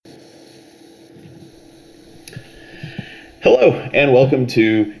Hello, and welcome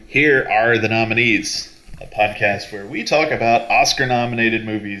to Here Are the Nominees, a podcast where we talk about Oscar nominated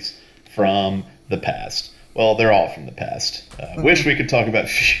movies from the past. Well, they're all from the past. Wish we could talk about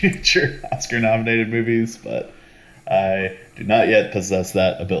future Oscar nominated movies, but I do not yet possess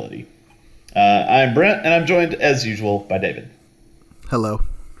that ability. I'm Brent, and I'm joined, as usual, by David. Hello.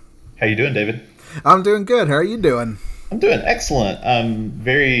 How you doing, David? I'm doing good. How are you doing? I'm doing excellent. I'm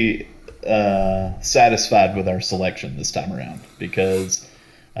very satisfied with our selection this time around because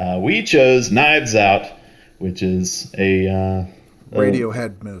we chose Knives Out, which is a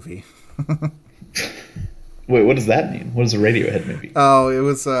Radiohead movie. Wait, what does that mean? What is a Radiohead movie? Oh, it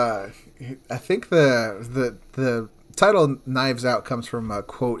was. I think the title "Knives Out" comes from a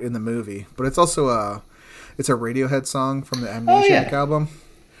quote in the movie, but it's also a Radiohead song from the Amnesiac album.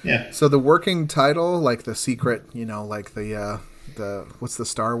 Yeah. So the working title, like the secret, like the what's the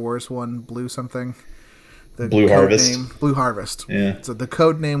Star Wars one? Blue something. The Blue code Harvest. Name, Blue Harvest. Yeah. So the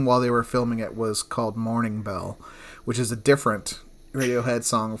code name while they were filming it was called Morning Bell, which is a different Radiohead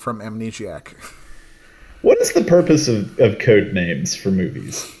song from Amnesiac. What is the purpose of code names for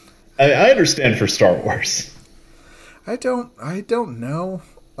movies? I understand for Star Wars. I don't know.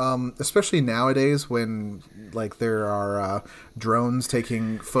 Especially nowadays when like there are drones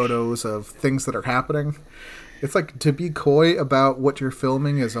taking photos of things that are happening. It's like to be coy about what you're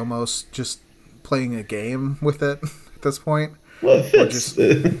filming is almost just playing a game with it at this point. Well, it's,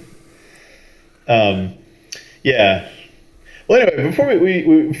 yeah. Well, anyway,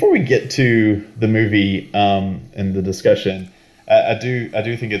 before we get to the movie and the discussion, I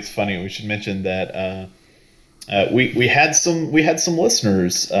do think it's funny. We should mention that we had some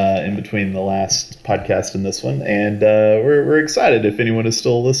listeners in between the last podcast and this one, and we're excited if anyone is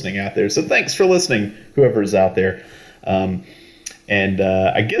still listening out there. So thanks for listening, whoever is out there. And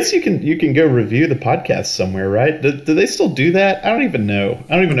I guess you can go review the podcast somewhere, right? Do they still do that? I don't even know.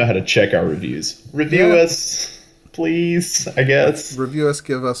 I don't even know how to check our reviews. Review us, please, I guess. Review us,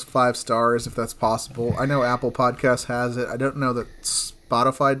 give us 5 stars if that's possible. I know Apple Podcasts has it. I don't know that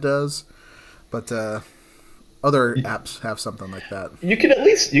Spotify does, but other apps have something like that. You could at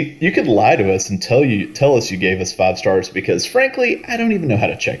least you could lie to us and tell us you gave us 5 stars, because frankly, I don't even know how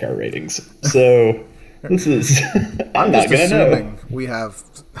to check our ratings. So this is I'm not gonna know. We have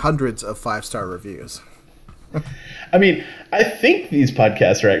hundreds of 5-star reviews. I mean, I think these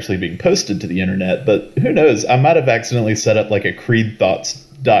podcasts are actually being posted to the internet, but who knows? I might have accidentally set up like a Creed Thoughts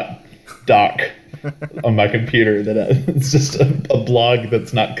doc on my computer that it's just a blog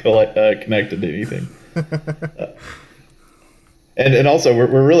that's not connected to anything. And also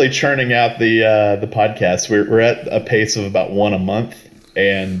we're really churning out the podcast. We're at a pace of about one a month,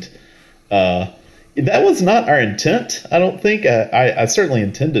 and that was not our intent. I don't think. I certainly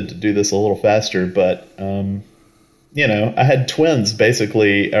intended to do this a little faster, but I had twins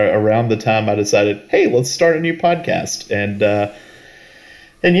basically around the time I decided, hey, let's start a new podcast,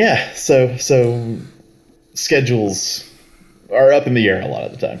 and yeah, so schedules are up in the air a lot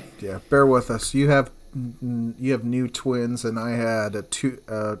of the time. Yeah, bear with us. You have new twins, and I had a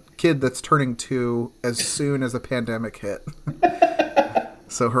kid that's turning 2 as soon as the pandemic hit.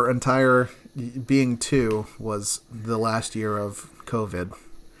 So her entire being 2 was the last year of COVID.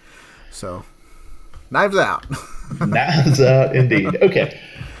 So, Knives Out. Knives Out, indeed. Okay.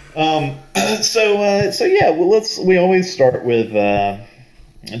 So yeah. Well, we always start with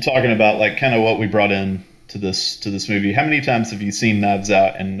talking about like kind of what we brought in to this movie. How many times have you seen Knives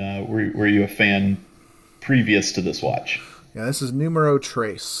Out, and were you a fan previous to this watch? Yeah, this is numero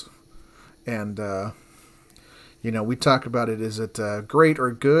tres, and we talk about it. Is it great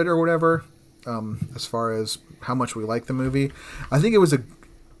or good or whatever? As far as how much we like the movie, I think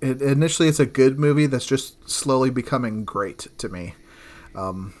initially it's a good movie that's just slowly becoming great to me.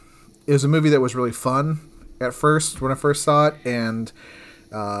 It was a movie that was really fun at first when I first saw it, and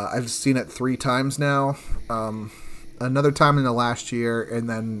I've seen it 3 times now. Another time in the last year, and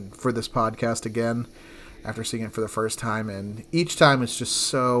then for this podcast again after seeing it for the first time, and each time it's just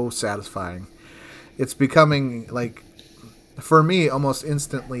so satisfying. It's becoming, like, for me, almost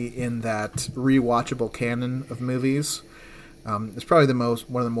instantly in that rewatchable canon of movies. It's probably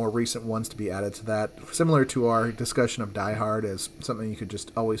one of the more recent ones to be added to that. Similar to our discussion of Die Hard as something you could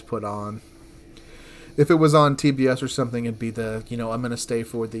just always put on. If it was on TBS or something, it'd be the, I'm going to stay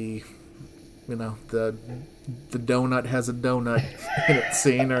for the, the donut has a donut in its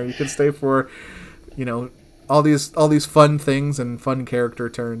scene, or you could stay for, all these fun things and fun character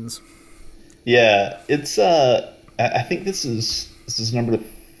turns. Yeah, it's I think this is number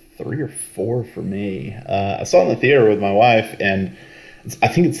 3 or 4 for me. I saw it in the theater with my wife, and I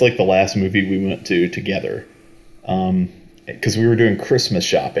think it's like the last movie we went to together. because we were doing Christmas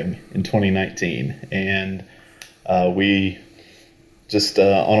shopping in 2019, and we just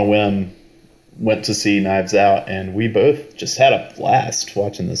on a whim went to see Knives Out, and we both just had a blast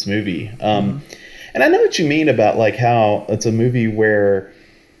watching this movie. And I know what you mean about like how it's a movie where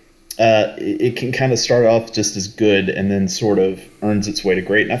it can kind of start off just as good and then sort of earns its way to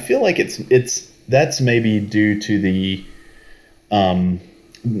great. And I feel like that's maybe due to the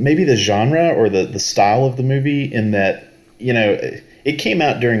maybe the genre or the style of the movie, in that, you know, it came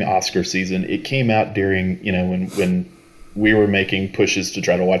out during Oscar season. It came out during, you know, when we were making pushes to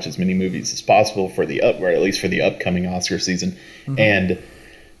try to watch as many movies as possible for or at least for the upcoming Oscar season. And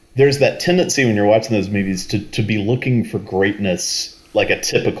there's that tendency when you're watching those movies to be looking for greatness, like a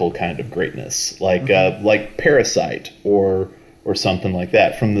typical kind of greatness, like Parasite or something like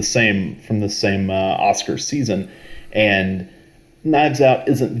that from the same Oscar season. And Knives Out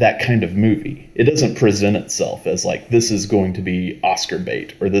isn't that kind of movie. It doesn't present itself as like, this is going to be Oscar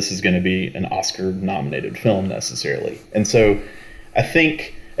bait, or this is going to be an Oscar nominated film necessarily. And so I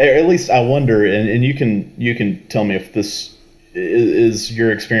think, or at least I wonder, and you can tell me if this is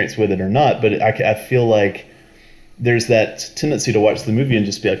your experience with it or not, but I feel like there's that tendency to watch the movie and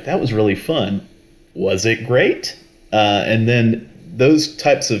just be like, that was really fun. Was it great? And then those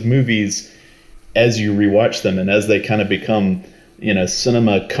types of movies, as you rewatch them and as they kind of become, you know,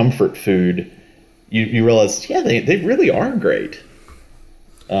 cinema comfort food, you realize, yeah, they really are great.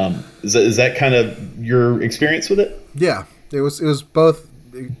 Is that kind of your experience with it? Yeah, it was both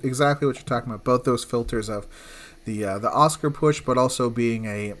exactly what you're talking about. Both those filters of the Oscar push, but also being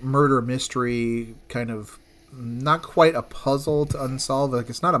a murder mystery, kind of not quite a puzzle to unsolve. Like,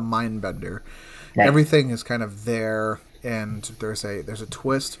 it's not a mind bender. Right. Everything is kind of there, and there's a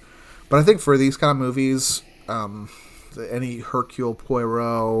twist. But I think for these kind of movies, any Hercule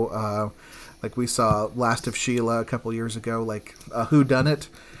Poirot, like we saw Last of Sheila a couple years ago, like a whodunit,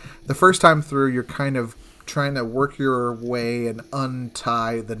 the first time through, you're kind of trying to work your way and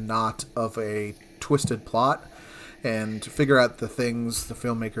untie the knot of a twisted plot and figure out the things the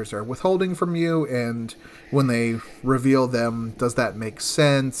filmmakers are withholding from you, and when they reveal them, does that make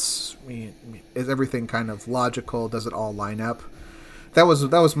sense? Is everything kind of logical? Does it all line up? That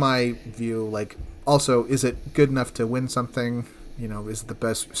was my view. Like, also, is it good enough to win something? You know, is it the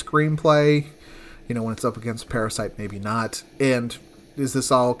best screenplay? You know, when it's up against Parasite, maybe not. And is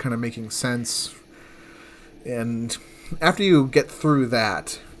this all kind of making sense? And after you get through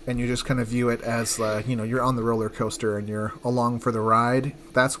that, and you just kind of view it as, you know, you're on the roller coaster and you're along for the ride,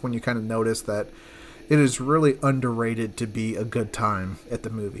 that's when you kind of notice that it is really underrated to be a good time at the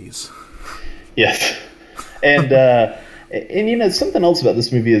movies. Yes. And, and you know, something else about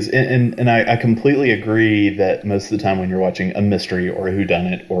this movie is, and I completely agree that most of the time when you're watching a mystery or a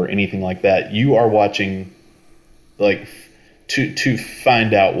whodunit or anything like that, you are watching, like, to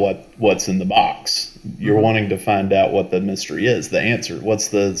find out what's in the box. You're wanting to find out what the mystery is, the answer, what's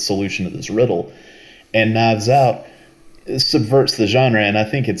the solution to this riddle. And Knives Out subverts the genre, and I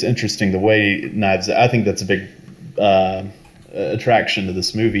think it's interesting the way I think that's a big attraction to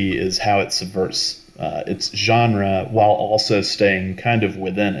this movie, is how it subverts its genre while also staying kind of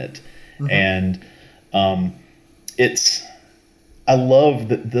within it. And I love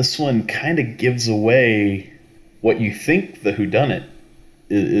that this one kind of gives away what you think the whodunit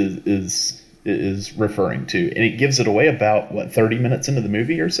is referring to, and it gives it away about 30 minutes into the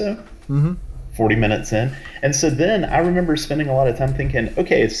movie or so. 40 minutes in. And so then I remember spending a lot of time thinking,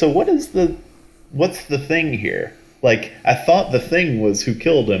 okay, so what's the thing here? Like, I thought the thing was who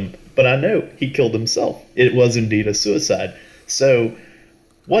killed him, but I know he killed himself. It was indeed a suicide. So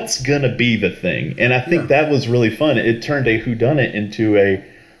what's gonna be the thing? And I think that was really fun. It turned a whodunit into a,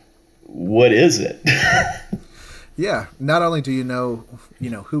 what is it? Yeah, not only do you know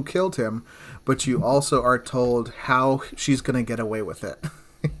who killed him, but you also are told how she's going to get away with it.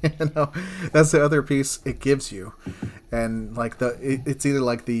 You know, that's the other piece it gives you. And like it's either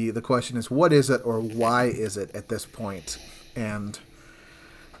like the question is, what is it, or why is it at this point? And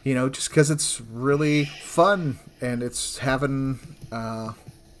you know, just because it's really fun and it's having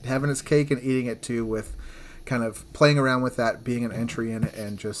its cake and eating it too, with kind of playing around with that being an entry in it,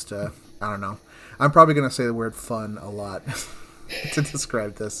 and just I don't know. I'm probably going to say the word fun a lot to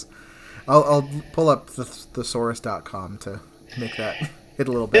describe this. I'll pull up thesaurus.com to make that hit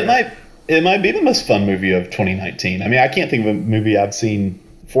a little bit. It might be the most fun movie of 2019. I mean, I can't think of a movie I've seen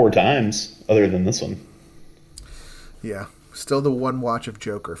 4 times other than this one. Yeah. Still the one watch of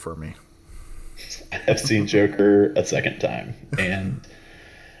Joker for me. I've seen Joker a second time. And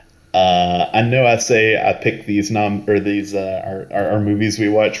I know I say I pick these our movies we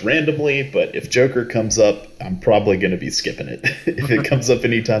watch randomly, but if Joker comes up, I'm probably going to be skipping it if it comes up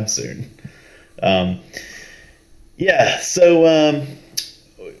anytime soon. Um, yeah. So,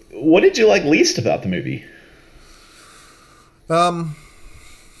 what did you like least about the movie? Um,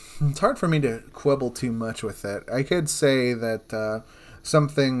 it's hard for me to quibble too much with it. I could say that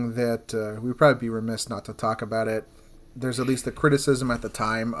something that we'd probably be remiss not to talk about it. There's at least a criticism at the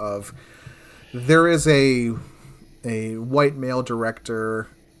time of there is a white male director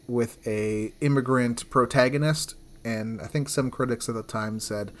with a immigrant protagonist, and I think some critics at the time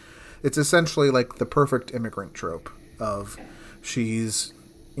said it's essentially like the perfect immigrant trope of she's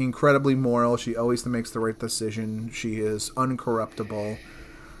incredibly moral, she always makes the right decision, she is uncorruptible.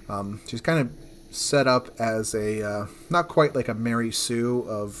 She's kind of set up as a not quite like a Mary Sue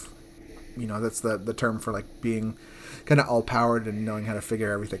of, that's the term for like being kind of all powered and knowing how to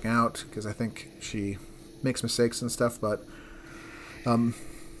figure everything out, because I think she makes mistakes and stuff, but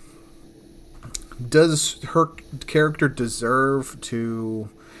does her character deserve to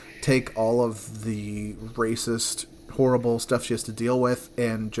take all of the racist, horrible stuff she has to deal with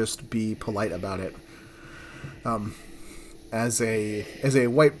and just be polite about it? As a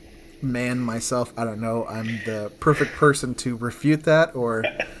white man myself, I don't know I'm the perfect person to refute that or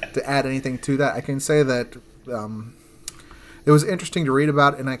to add anything to that. I can say that it was interesting to read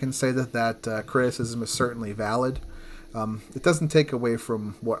about, and I can say that criticism is certainly valid. It doesn't take away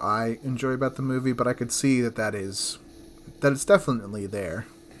from what I enjoy about the movie, but I could see that it's definitely there.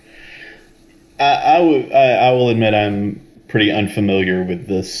 I will admit I'm pretty unfamiliar with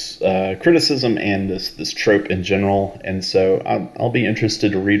this criticism and this trope in general, and so I'll be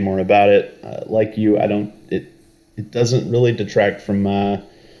interested to read more about it. Like you, I don't it doesn't really detract from my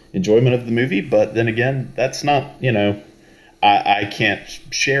enjoyment of the movie, but then again, that's not I can't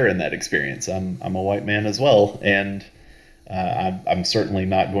share in that experience. I'm a white man as well, and I'm certainly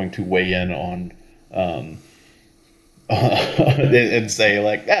not going to weigh in on and say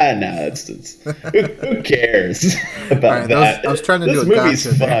like, no, it's who cares about Right, that? I was trying to This do a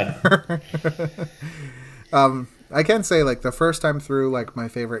movie's gotcha fun. there. I can say like the first time through, like my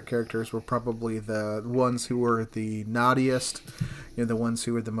favorite characters were probably the ones who were the naughtiest, the ones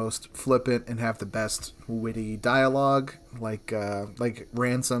who were the most flippant and have the best witty dialogue. Like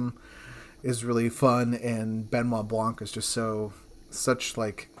Ransom is really fun, and Benoit Blanc is just so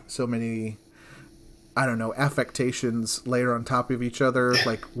many, I don't know, affectations layered on top of each other,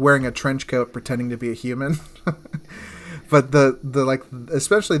 like wearing a trench coat pretending to be a human. But the like,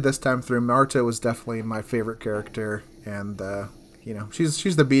 especially this time through, Marta was definitely my favorite character, and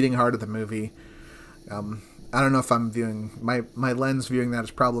she's the beating heart of the movie. I don't know if I'm viewing my lens viewing that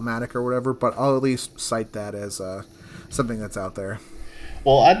as problematic or whatever, but I'll at least cite that as something that's out there.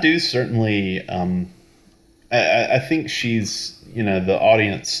 Well, I do certainly. I think she's the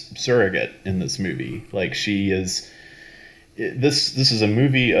audience surrogate in this movie. Like she is. This is a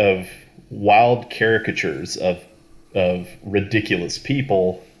movie of wild caricatures of ridiculous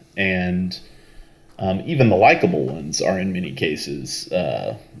people, and even the likable ones are in many cases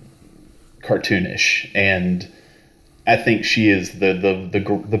cartoonish. And I think she is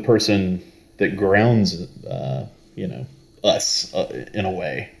the person that grounds us in a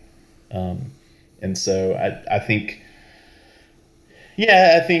way. And so I think,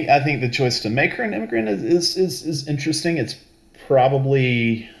 yeah, I think the choice to make her an immigrant is interesting. It's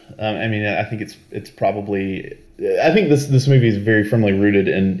probably, I think it's probably, I think this movie is very firmly rooted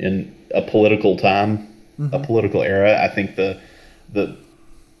in a political time, a political era. I think it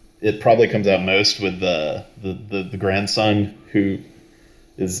probably comes out most with the grandson who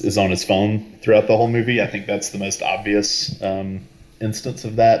is on his phone throughout the whole movie. I think that's the most obvious instance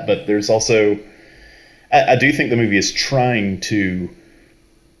of that. But there's also, I do think the movie is trying to,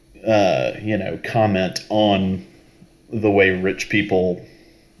 comment on the way rich people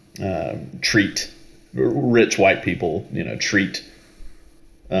treat rich white people, treat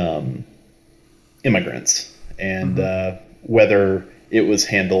immigrants, and whether it was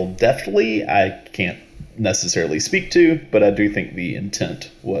handled deftly, I can't necessarily speak to, but I do think the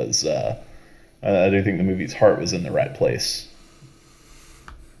intent was. I do think the movie's heart was in the right place.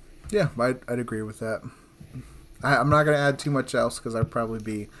 Yeah, I'd agree with that. I'm not going to add too much else because I'd probably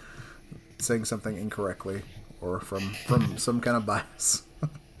be saying something incorrectly or from some kind of bias.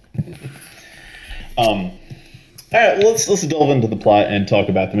 All right, let's delve into the plot and talk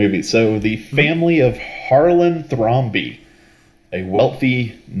about the movie. So, the family of Harlan Thrombey, a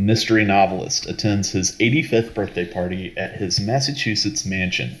wealthy mystery novelist, attends his 85th birthday party at his Massachusetts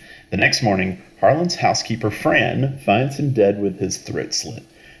mansion. The next morning, Harlan's housekeeper, Fran, finds him dead with his throat slit.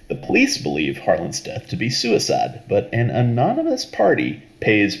 The police believe Harlan's death to be suicide, but an anonymous party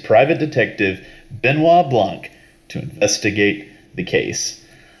pays private detective Benoit Blanc to investigate the case.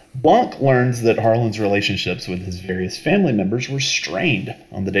 Blanc learns that Harlan's relationships with his various family members were strained.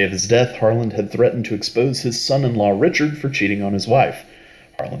 On the day of his death, Harlan had threatened to expose his son-in-law Richard for cheating on his wife,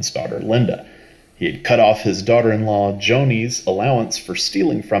 Harlan's daughter Linda. He had cut off his daughter-in-law Joni's allowance for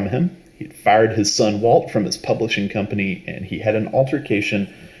stealing from him. He had fired his son Walt from his publishing company, and he had an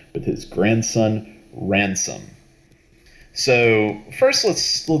altercation with his grandson Ransom. So first,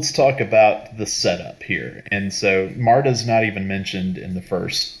 let's talk about the setup here. And so Marta's not even mentioned in the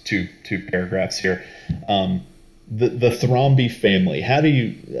first two paragraphs here. The Thromby family. How do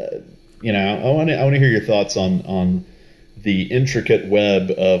you, I want to hear your thoughts on the intricate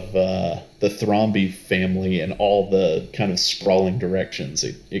web of the Thromby family and all the kind of sprawling directions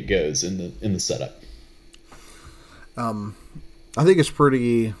it goes in the setup. I think it's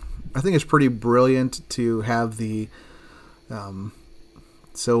pretty brilliant to have the.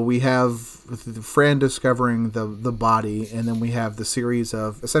 So we have Fran discovering the body, and then we have the series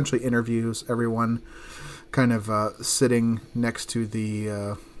of essentially interviews. Everyone kind of sitting next to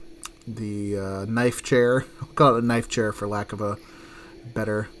the knife chair. I'll call it a knife chair for lack of a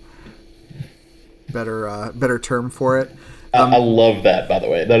better term for it. I love that, by the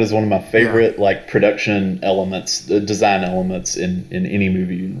way. That is one of my favorite production elements, design elements in any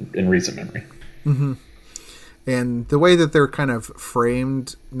movie in recent memory. Mm-hmm. And the way that they're kind of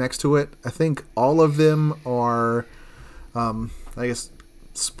framed next to it, I think all of them are, I guess,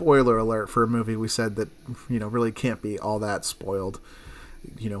 spoiler alert for a movie we said that, really can't be all that spoiled.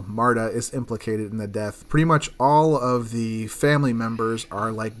 Marta is implicated in the death. Pretty much all of the family members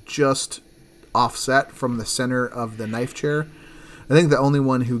are just offset from the center of the knife chair. I think the only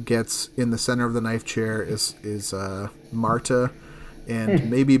one who gets in the center of the knife chair is Marta and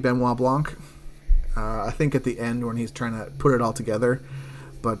maybe Benoit Blanc. I think at the end when he's trying to put it all together.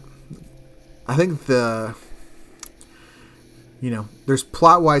 But I think there's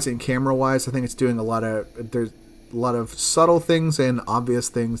plot-wise and camera-wise, I think it's doing there's a lot of subtle things and obvious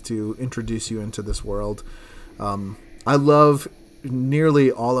things to introduce you into this world. I love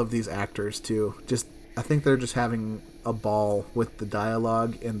nearly all of these actors too. I think they're just having a ball with the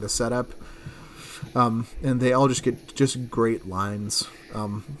dialogue and the setup. And they all just get great lines.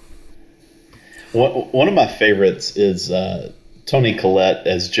 One of my favorites is Toni Collette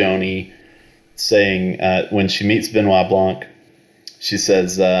as Joni saying when she meets Benoit Blanc, she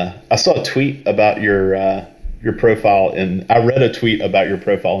says, "I saw a tweet about your profile, and I read a tweet about your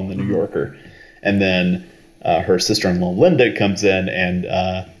profile in the New Yorker," and then her sister-in-law Linda comes in, and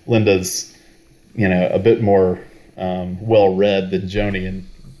Linda's a bit more well-read than Joni, and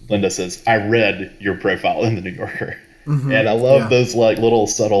Linda says, "I read your profile in the New Yorker." Mm-hmm. And I love those little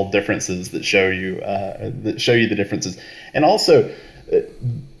subtle differences that show you the differences. And also,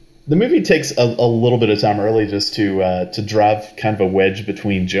 the movie takes a little bit of time early just to drive kind of a wedge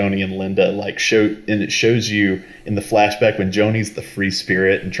between Joni and Linda. And it shows you in the flashback when Joni's the free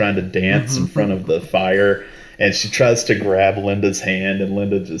spirit and trying to dance in front of the fire, and she tries to grab Linda's hand, and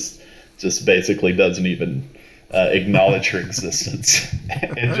Linda just basically doesn't even acknowledge her existence.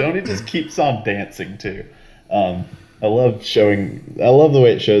 And Joni just keeps on dancing too. I love the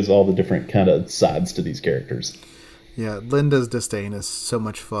way it shows all the different kind of sides to these characters. Yeah, Linda's disdain is so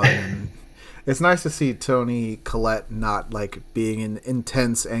much fun, and it's nice to see Toni Collette not being in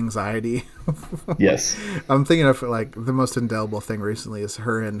intense anxiety. Yes. I'm thinking of the most indelible thing recently is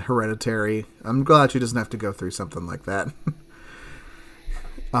her in Hereditary. I'm glad she doesn't have to go through something like that.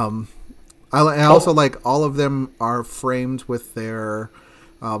 I also all of them are framed with their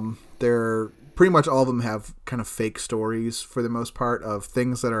pretty much all of them have kind of fake stories for the most part of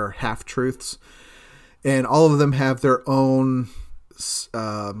things that are half truths, and all of them have their own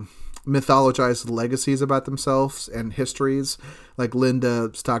mythologized legacies about themselves and histories.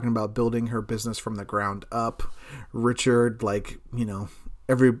 Linda's talking about building her business from the ground up. Richard,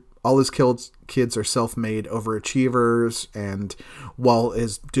 all his kids are self-made overachievers, and Walt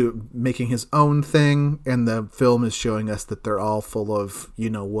is making his own thing, and the film is showing us that they're all full of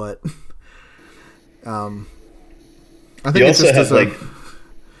what. I think you also have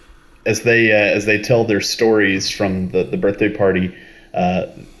as they tell their stories from the birthday party,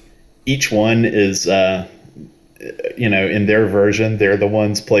 each one is in their version they're the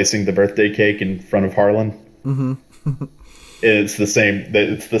ones placing the birthday cake in front of Harlan. Mm-hmm. It's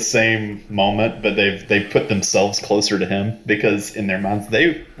the same moment, but they've put themselves closer to him because in their minds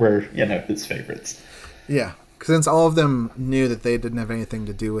they were his favorites. Yeah. since all of them knew that they didn't have anything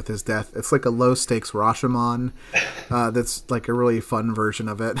to do with his death, it's like a low stakes Rashomon. That's like a really fun version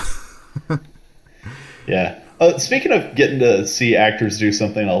of it. Yeah. Speaking of getting to see actors do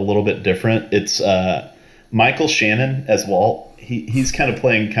something a little bit different, it's Michael Shannon as Walt. He's kind of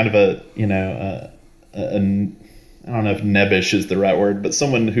playing kind of a I don't know if nebbish is the right word, but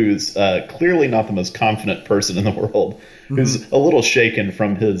someone who's clearly not the most confident person in the world, who's a little shaken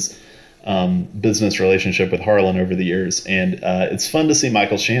from his business relationship with Harlan over the years. And it's fun to see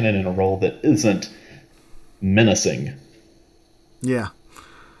Michael Shannon in a role that isn't menacing. Yeah.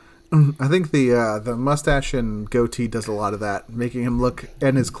 I think the mustache and goatee does a lot of that, making him look,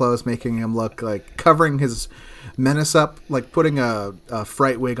 and his clothes making him look like covering his menace up, like putting a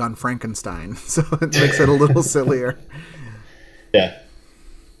fright wig on Frankenstein. So it makes it a little sillier. Yeah.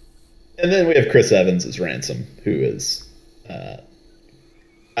 And then we have Chris Evans as Ransom, who is,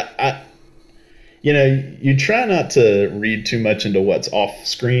 you try not to read too much into what's off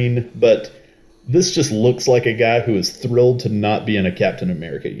screen, but this just looks like a guy who is thrilled to not be in a Captain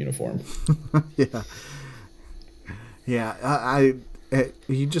America uniform. Yeah. Yeah.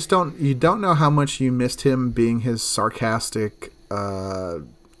 You don't know how much you missed him being his sarcastic,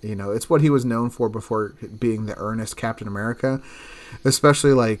 it's what he was known for before being the earnest Captain America,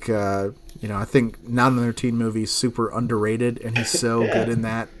 especially like, I think Not Another Teen Movie is super underrated, and he's so good in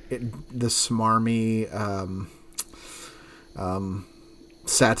that. The smarmy,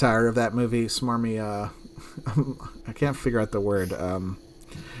 satire of that movie, smarmy, I can't figure out the word,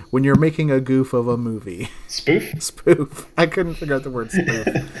 when you're making a goof of a movie. Spoof. I couldn't figure out the word spoof.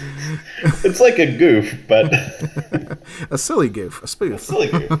 It's like a goof, but a silly goof, a spoof. A silly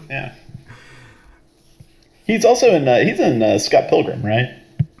goof, yeah. He's also in Scott Pilgrim, right?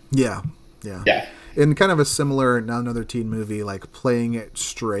 Yeah. In kind of a similar Not Another Teen Movie, like playing it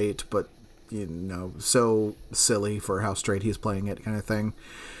straight, but so silly for how straight he's playing it, kind of thing.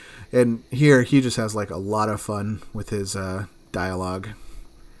 And here he just has like a lot of fun with his dialogue.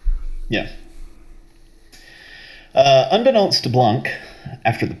 Yeah. Unbeknownst to Blanc,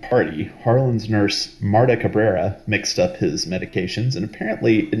 after the party, Harlan's nurse Marta Cabrera mixed up his medications and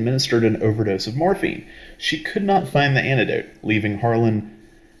apparently administered an overdose of morphine. She could not find the antidote, leaving Harlan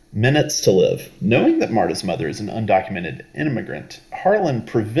minutes to live. Knowing that Marta's mother is an undocumented immigrant, Harlan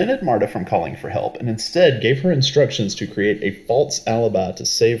prevented Marta from calling for help and instead gave her instructions to create a false alibi to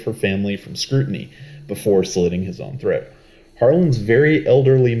save her family from scrutiny before slitting his own throat. Harlan's very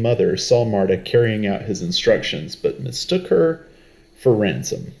elderly mother saw Marta carrying out his instructions, but mistook her for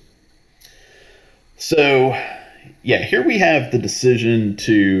Ransom. So, yeah, here we have the decision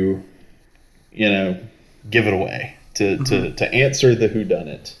to, give it away, to answer the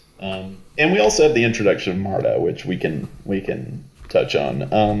whodunit. And we also have the introduction of Marta, which we can touch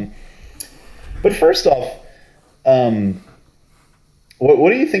on. But first off, what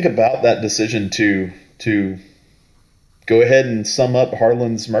do you think about that decision to go ahead and sum up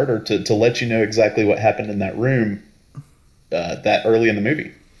Harlan's murder to let you know exactly what happened in that room that early in the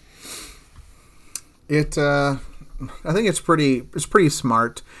movie? I think it's pretty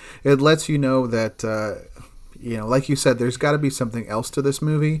smart. It lets you know that like you said, there's got to be something else to this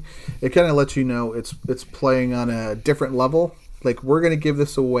movie. It kind of lets you know it's playing on a different level. Like, we're going to give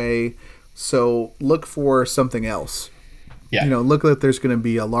this away, so look for something else. Yeah. Look that there's going to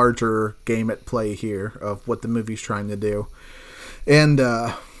be a larger game at play here of what the movie's trying to do. And,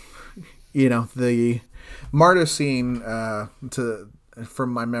 the Marta scene,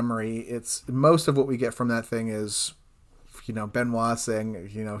 from my memory, it's most of what we get from that thing is, Benoit saying,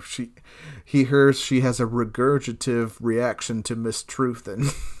 he hears she has a regurgitative reaction to mistruth,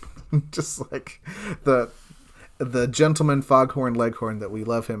 and just like the gentleman foghorn leghorn that we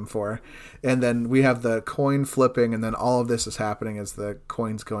love him for. And then we have the coin flipping, and then all of this is happening as the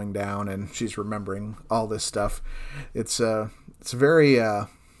coin's going down, and she's remembering all this stuff. It's very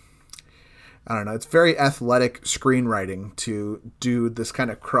it's very athletic screenwriting to do this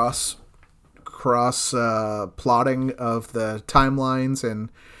kind of cross plotting of the timelines, and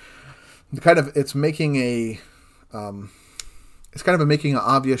it's making an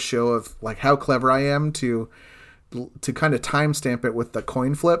obvious show of like how clever I am to kind of timestamp it with the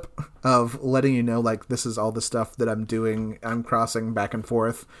coin flip of letting you know, like, this is all the stuff that I'm doing. I'm crossing back and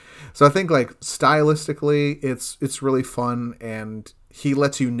forth. So I think, like, stylistically, it's really fun, and he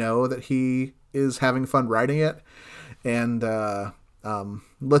lets you know that he is having fun writing it, and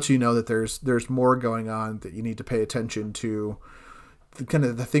lets you know that there's more going on, that you need to pay attention to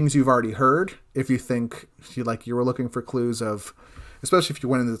the things you've already heard. If you think you were looking for clues of, especially if you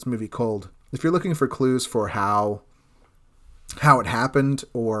went into this movie cold, if you're looking for clues for how how it happened,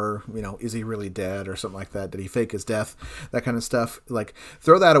 or is he really dead or something like that? Did he fake his death? That kind of stuff. Like,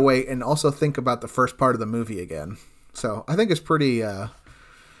 throw that away and also think about the first part of the movie again. So I think it's pretty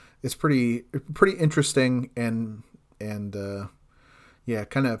interesting, and yeah,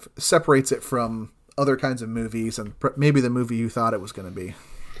 kind of separates it from other kinds of movies and maybe the movie you thought it was going to be.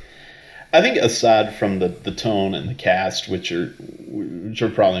 I think aside from the tone and the cast, which are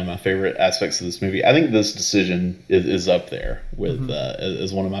probably my favorite aspects of this movie, I think this decision is up there with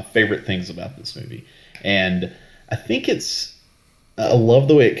as one of my favorite things about this movie. And I think I love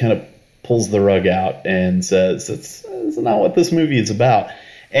the way it kind of pulls the rug out and says it's not what this movie is about.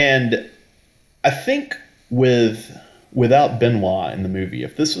 And I think without Benoit in the movie,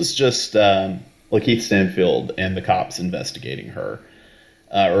 if this was just Lakeith Stanfield and the cops investigating her,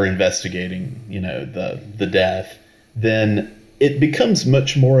 or investigating, the death, then it becomes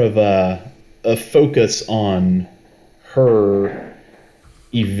much more of a focus on her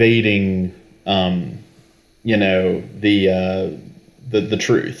evading, the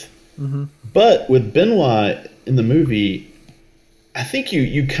truth. Mm-hmm. But with Benoit in the movie, I think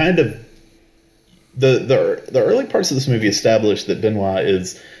you kind of the early parts of this movie establish that Benoit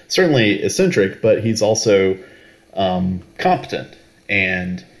is certainly eccentric, but he's also competent.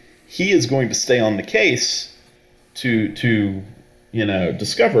 And he is going to stay on the case to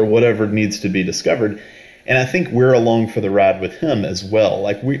discover whatever needs to be discovered. And I think we're along for the ride with him as well.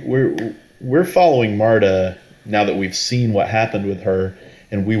 Like we're following Marta now that we've seen what happened with her,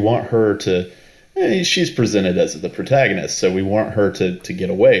 and we want her to. She's presented as the protagonist, so we want her to get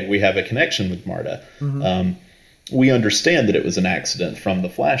away. We have a connection with Marta. Mm-hmm. We understand that it was an accident from the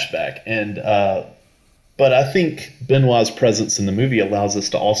flashback, and. But I think Benoit's presence in the movie allows us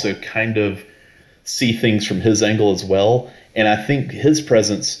to also kind of see things from his angle as well. And I think his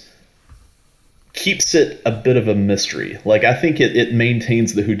presence keeps it a bit of a mystery. Like, I think it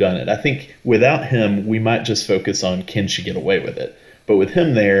maintains the whodunit. I think without him, we might just focus on can she get away with it. But with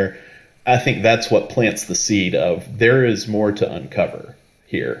him there, I think that's what plants the seed of there is more to uncover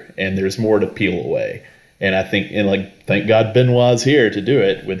here, and there's more to peel away. And I think, thank God Benoit's here to do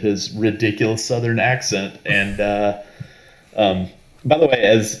it with his ridiculous Southern accent. And by the way,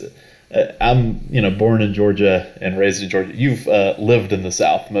 as I'm, born in Georgia and raised in Georgia, you've lived in the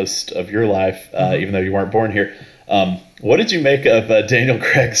South most of your life, even though you weren't born here. What did you make of Daniel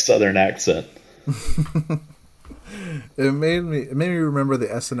Craig's Southern accent? It made me remember the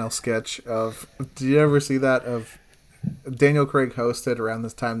SNL sketch of. Did you ever see that of Daniel Craig hosted around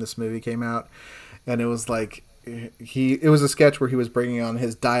this time this movie came out? And it was like it was a sketch where he was bringing on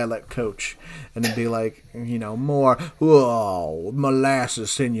his dialect coach, and it'd be like, more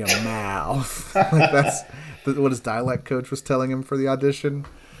molasses in your mouth. Like that's what his dialect coach was telling him for the audition.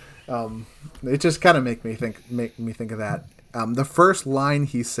 It just kind of make me think of that. The first line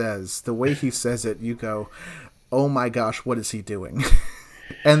he says, the way he says it, you go, "Oh my gosh, what is he doing?"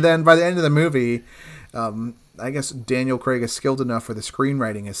 And then by the end of the movie, I guess Daniel Craig is skilled enough, or the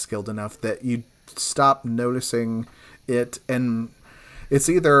screenwriting is skilled enough, that you stop noticing it, and it's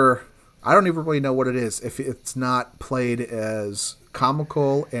either, I don't even really know what it is, if it's not played as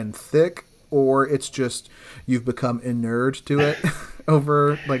comical and thick, or it's just you've become inured to it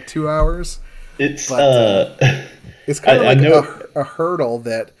over like 2 hours. It's kind of like a hurdle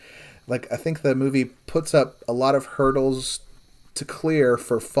that, like, I think the movie puts up a lot of hurdles to clear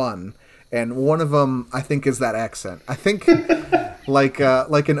for fun. And one of them, I think, is that accent. I think, like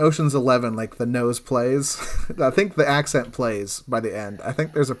in Ocean's 11, like the nose plays. I think the accent plays by the end. I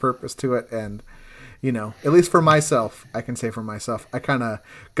think there's a purpose to it, and at least for myself, I can say for myself, I kind of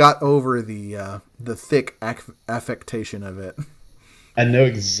got over the thick affectation of it. I know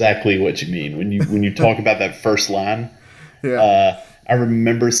exactly what you mean when you talk about that first line. Yeah. I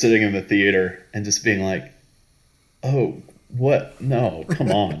remember sitting in the theater and just being like, "Oh. What? No,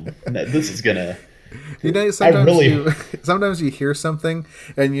 come on. This is gonna. Sometimes you hear something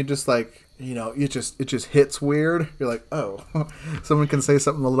and you just like, it just hits weird. You're like, oh, someone can say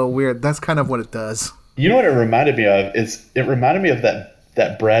something a little weird. That's kind of what it does. You know what it reminded me of? It reminded me of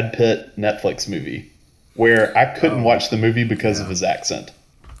that Brad Pitt Netflix movie where I couldn't watch the movie because of his accent.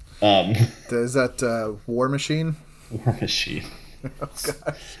 Is that War Machine? War Machine. Oh,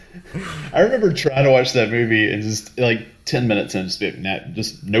 gosh. I remember trying to watch that movie and just like 10 minutes and just be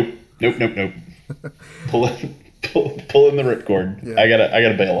nope. Pull in the ripcord. Yeah. I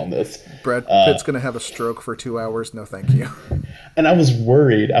gotta bail on this. Brad Pitt's gonna have a stroke for 2 hours. No, thank you. And I was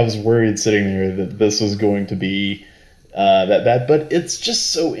worried sitting there that this was going to be that bad, but it's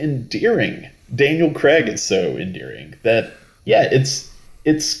just so endearing. Daniel Craig is so endearing that it's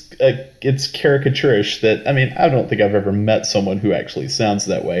it's caricaturish. That I mean, I don't think I've ever met someone who actually sounds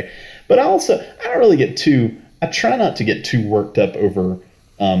that way. But I don't really get too. I try not to get too worked up over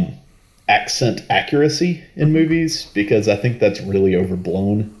um, accent accuracy in movies because I think that's really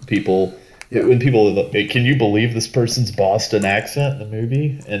overblown. People Yeah. when people are like, can you believe this person's Boston accent in the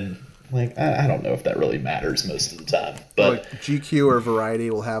movie? And like, I don't know if that really matters most of the time. But Like GQ or Variety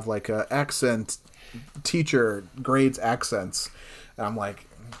will have like a accent teacher grades accents, and I'm like,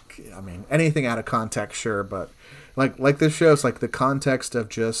 I mean, anything out of context, sure, but like this shows like the context of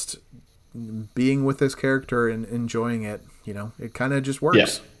just being with this character and enjoying it. It kind of just yeah,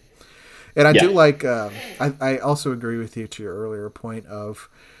 works. And I do yeah, like. I also agree with you to your earlier point of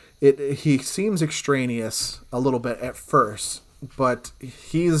it. He seems extraneous a little bit at first, but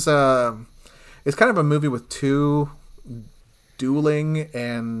he's. It's kind of a movie with two dueling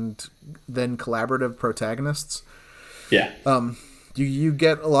and then collaborative protagonists. yeah, You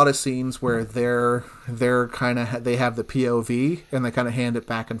get a lot of scenes where they're kind of they have the POV and they kind of hand it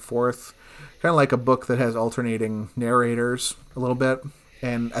back and forth, kind of like a book that has alternating narrators a little bit.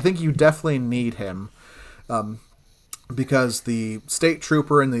 And I think you definitely need him because the state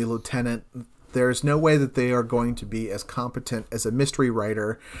trooper and the lieutenant, there's no way that they are going to be as competent as a mystery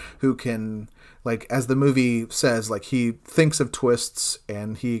writer who can, like, as the movie says, like, he thinks of twists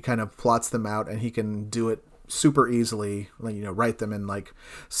and he kind of plots them out and he can do it super easily, like, write them in like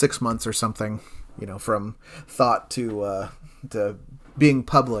 6 months or something, from thought to being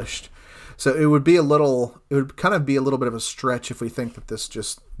published. So it would kind of be a little bit of a stretch if we think that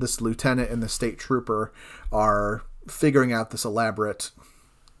this lieutenant and the state trooper are figuring out this elaborate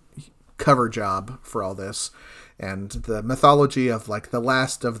cover job for all this. And the mythology of like the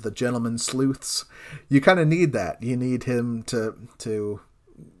last of the gentleman sleuths, you kind of need that. You need him to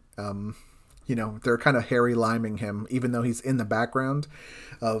they're kind of Harry Liming him, even though he's in the background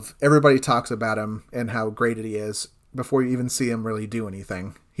of everybody talks about him and how great he is before you even see him really do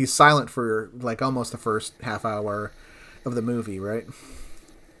anything. He's silent for like almost the first half hour of the movie, right?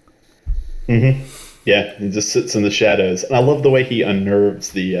 hmm yeah. He just sits in the shadows, and I love the way he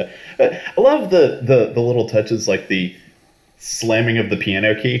unnerves the. I love the little touches like the slamming of the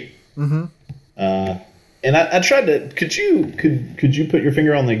piano key. Mm-hmm. And I tried to. Could you put your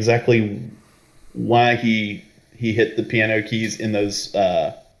finger on exactly why he hit the piano keys in those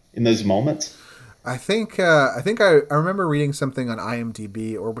moments? I remember reading something on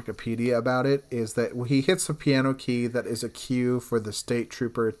IMDb or Wikipedia about it. Is that he hits a piano key that is a cue for the state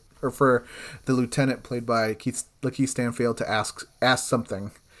trooper or for the lieutenant played by Lakeith Stanfield to ask something.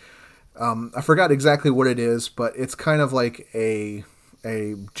 I forgot exactly what it is, but it's kind of like a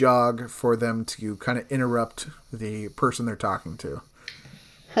jog for them to kind of interrupt the person they're talking to.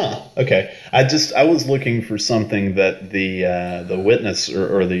 Huh. Okay. I was looking for something that the witness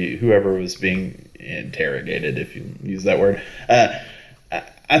or the whoever was being interrogated, if you use that word.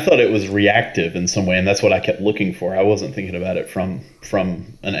 I thought it was reactive in some way, and that's what I kept looking for. I wasn't thinking about it from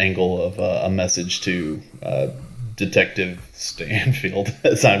an angle of a message to Detective Stanfield,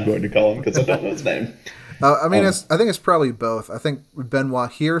 as I'm going to call him because I don't know his name. I think it's probably both. I think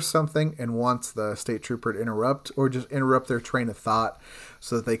Benoit hears something and wants the state trooper to interrupt, or just interrupt their train of thought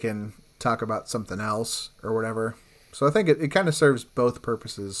so that they can talk about something else or whatever. So I think it kind of serves both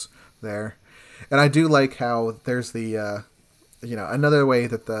purposes there. And I do like how there's the, another way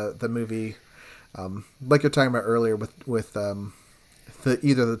that the movie, like you're talking about earlier with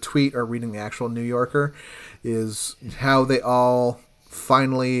either the tweet or reading the actual New Yorker, is how they all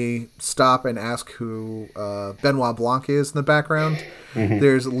finally stop and ask who Benoit Blanc is in the background. Mm-hmm.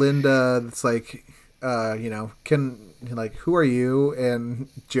 There's Linda that's like, who are you? And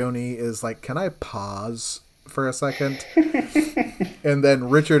Joni is like, can I pause for a second? And then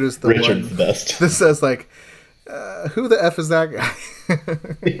Richard's the best. that says like, who the F is that guy?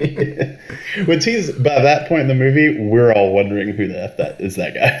 Which he's by that point in the movie, we're all wondering who the F that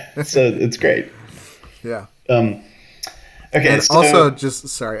guy. So it's great. Yeah. Okay. And so, also,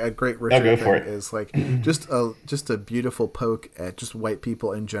 a great Richard go thing for it. is like just a beautiful poke at just white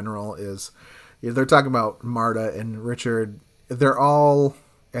people in general. Is they're talking about Marta and Richard. They're all,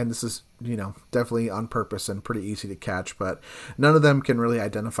 and this is definitely on purpose and pretty easy to catch, but none of them can really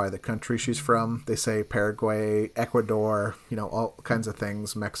identify the country she's from. They say Paraguay, Ecuador, all kinds of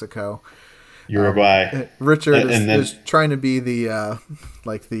things, Mexico, Uruguay. Richard is trying to be the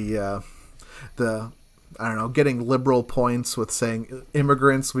I don't know, getting liberal points with saying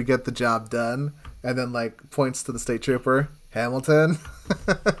immigrants, we get the job done, and then like points to the state trooper, Hamilton.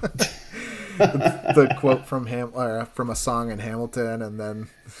 The quote from from a song in Hamilton, and then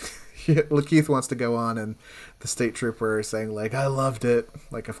Lakeith wants to go on, and the state trooper is saying like, "I loved it."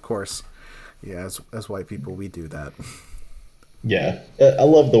 Like, of course, yeah. As white people, we do that. Yeah, I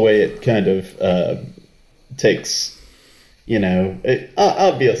love the way it kind of takes.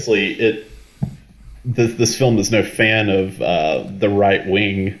 Obviously, this film is no fan of the right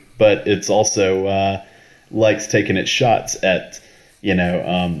wing, but it's also likes taking its shots at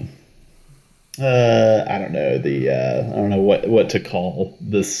I don't know I don't know what to call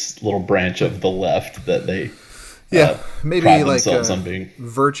this little branch of the left that they Yeah, maybe pride like themselves on being.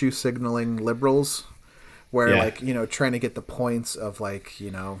 virtue signaling liberals, where Yeah, like trying to get the points of like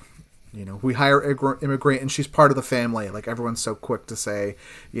we hire immigrant and she's part of the family. Like everyone's so quick to say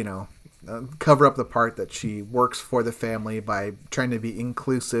cover up the part that she works for the family by trying to be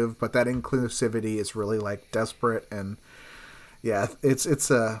inclusive, but that inclusivity is really like desperate. And yeah, it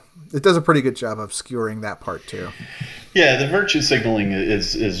does a pretty good job of skewering that part too. yeah. The virtue signaling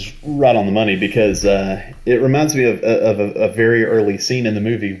is right on the money because it reminds me of a very early scene in the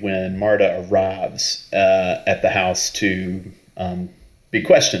movie when Marta arrives at the house to be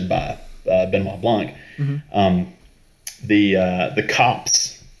questioned by Benoit Blanc. The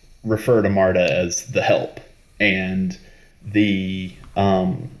cops refer to Marta as the help, and the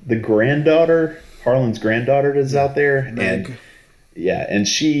granddaughter, Harlan's granddaughter, is out there, Meg. and yeah, and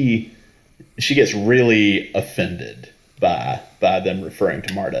she gets really offended by them referring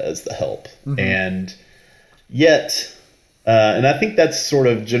to Marta as the help, and yet. And I think that's sort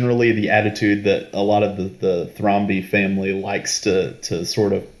of generally the attitude that a lot of the Thromby family likes to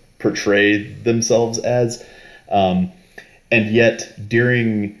sort of portray themselves as. And yet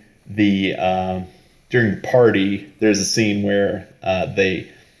during the party, there's a scene where they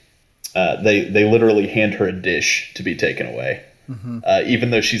literally hand her a dish to be taken away, even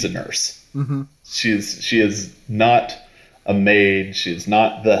though she's a nurse. She is not a maid. She is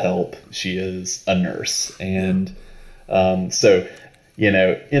not the help. She is a nurse, and so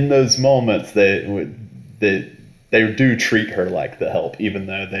in those moments, they do treat her like the help, even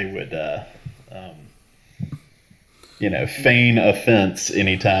though they would feign offense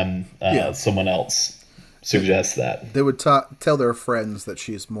anytime someone else suggests that. They would tell their friends that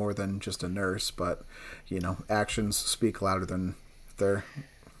she's more than just a nurse, but actions speak louder than the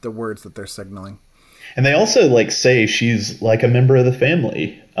words that they're signaling. And they also say she's like a member of the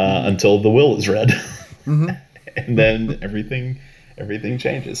family until the will is read, and then everything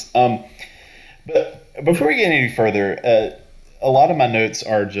changes. But before we get any further, a lot of my notes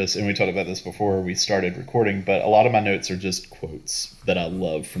are just, and we talked about this before we started recording, but a lot of my notes are just quotes that I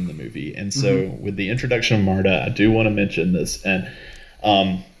love from the movie. And so with the introduction of Marta, I do want to mention this. And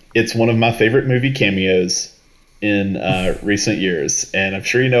it's one of my favorite movie cameos in recent years. And I'm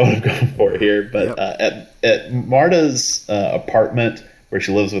sure you know what I'm going for here. But at Marta's apartment where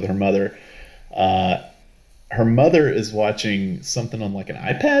she lives with her mother is watching something on like an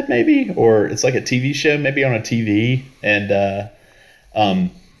iPad maybe, or it's like a TV show maybe on a TV, and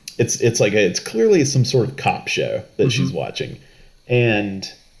it's clearly some sort of cop show that she's watching,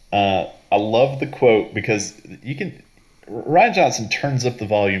 and I love the quote because Ryan Johnson turns up the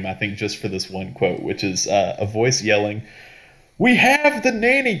volume, I think, just for this one quote, which is a voice yelling, "We have the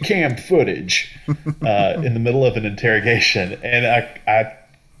nanny cam footage," in the middle of an interrogation, and I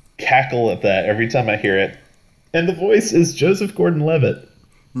cackle at that every time I hear it. And the voice is Joseph Gordon-Levitt,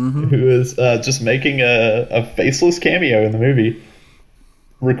 who is just making a faceless cameo in the movie,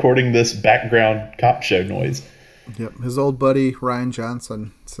 recording this background cop show noise. Yep, his old buddy Ryan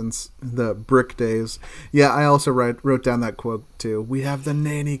Johnson since the Brick days. Yeah, I also wrote down that quote too. "We have the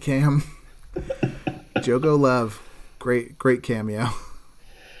nanny cam." Jogo Love, great cameo.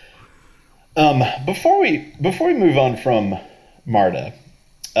 Before we move on from Marta,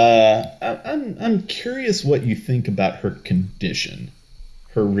 I'm curious what you think about her condition,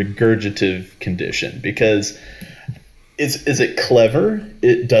 her regurgitative condition, because is it clever?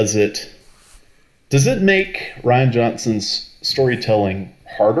 Does it make Ryan Johnson's storytelling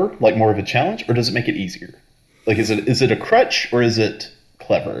harder, like more of a challenge, or does it make it easier? Like, is it a crutch or is it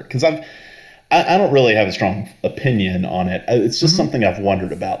clever? Because I don't really have a strong opinion on it. It's just something I've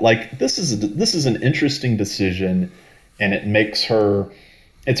wondered about. Like, this is an interesting decision, and it makes her.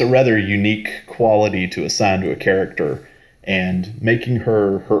 It's a rather unique quality to assign to a character, and making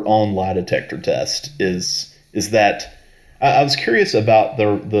her own lie detector test is that. I was curious about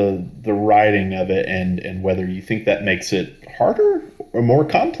the writing of it, and whether you think that makes it harder or more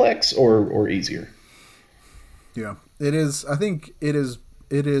complex or easier. Yeah, it is. I think it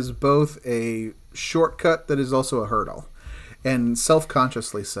is both a shortcut that is also a hurdle. and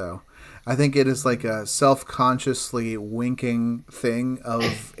self-consciously so. I think it is like a self-consciously winking thing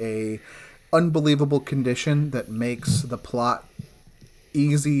of a unbelievable condition that makes the plot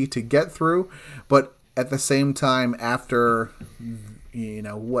easy to get through, but at the same time, after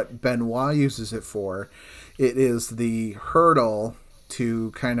what Benoit uses it for, it is the hurdle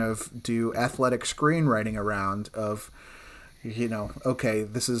to kind of do athletic screenwriting around of, okay,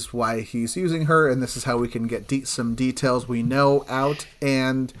 this is why he's using her, and this is how we can get some details we know out,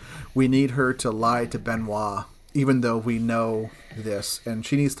 and we need her to lie to Benoit, even though we know this, and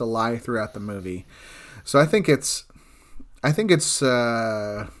she needs to lie throughout the movie. So I think it's I'm going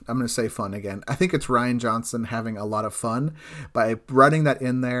to say fun again. I think it's Rian Johnson having a lot of fun by running that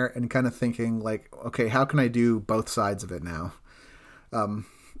in there and kind of thinking like, okay, how can I do both sides of it now?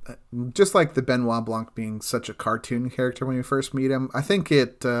 Just like the Benoit Blanc being such a cartoon character when you first meet him, I think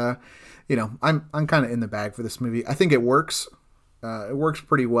I'm kind of in the bag for this movie. I think it works. It works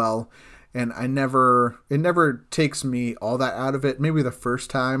pretty well, and it never takes me all that out of it. Maybe the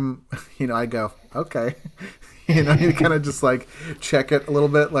first time, I go, okay, you kind of just like check it a little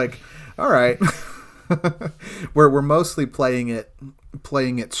bit, like, all right, where we're mostly playing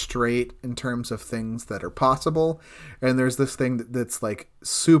it straight in terms of things that are possible, and there's this thing that's like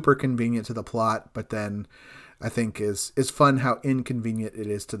super convenient to the plot, but then I think is fun how inconvenient it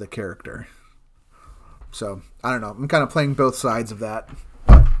is to the character. So I don't know. I'm kind of playing both sides of that.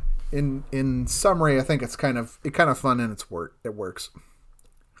 But in summary, I think it's kind of fun and it works.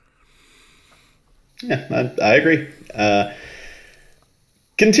 Yeah, I agree.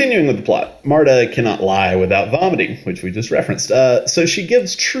 Continuing with the plot, Marta cannot lie without vomiting, which we just referenced. So she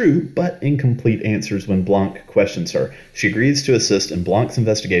gives true but incomplete answers when Blanc questions her. She agrees to assist in Blanc's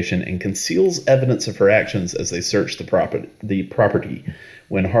investigation and conceals evidence of her actions as they search the property.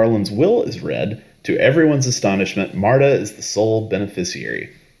 When Harlan's will is read, to everyone's astonishment, Marta is the sole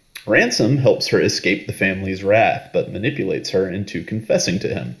beneficiary. Ransom helps her escape the family's wrath, but manipulates her into confessing to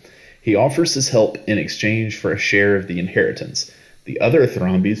him. He offers his help in exchange for a share of the inheritance. The other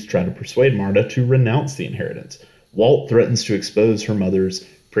Thrombys try to persuade Marta to renounce the inheritance. Walt threatens to expose her mother's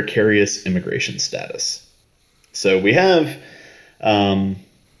precarious immigration status. So we have the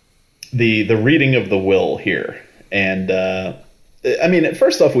reading of the will here. And,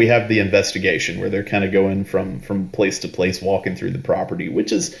 first off, we have the investigation where they're kind of going from place to place, walking through the property,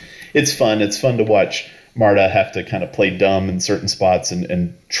 which it's fun. It's fun to watch Marta have to kind of play dumb in certain spots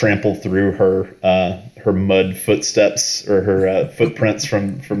and trample through her mud footsteps or her footprints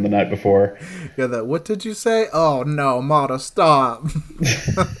from the night before. Yeah, what did you say? Oh no, Marta, stop.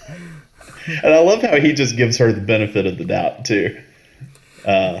 And I love how he just gives her the benefit of the doubt too.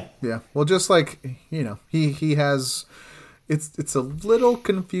 Yeah, well, just like he has. It's a little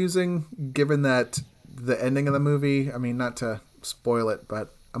confusing given that the ending of the movie. I mean, not to spoil it,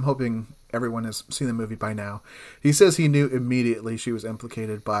 but I'm hoping everyone has seen the movie by now. He says he knew immediately she was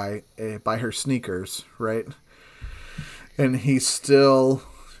implicated by her sneakers, right? And he still,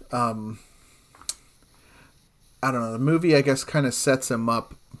 I don't know. The movie, I guess, kind of sets him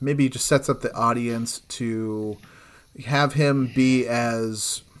up. Maybe just sets up the audience to have him be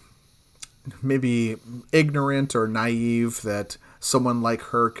as maybe ignorant or naive that someone like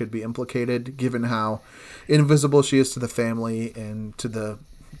her could be implicated, given how invisible she is to the family and to the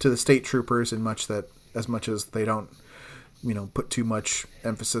state troopers, as much as they don't, put too much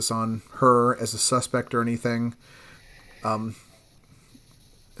emphasis on her as a suspect or anything.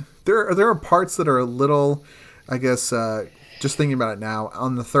 There are parts that are a little, I guess, just thinking about it now,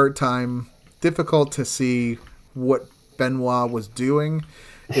 on the third time, difficult to see what Benoit was doing,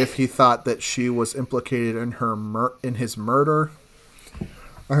 if he thought that she was implicated in his murder.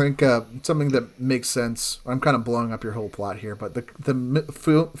 I think something that makes sense. I'm kind of blowing up your whole plot here, but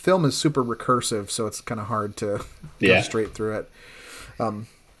the film is super recursive, so it's kind of hard to go straight through it.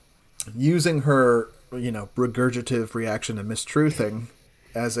 Using her, regurgitative reaction to mistruthing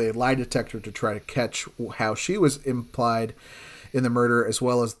as a lie detector to try to catch how she was implied in the murder, as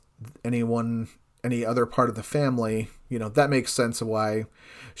well as any other part of the family, that makes sense of why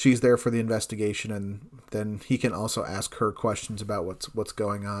she's there for the investigation, and then he can also ask her questions about what's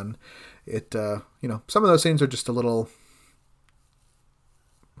going on. It some of those scenes are just a little,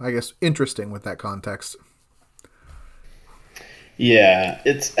 I guess, interesting with that context. Yeah,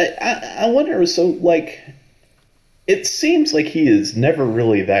 I wonder, so like, it seems like he is never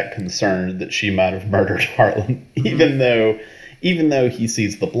really that concerned that she might have murdered Harlan, even though he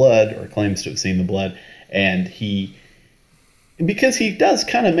sees the blood, or claims to have seen the blood, and because he does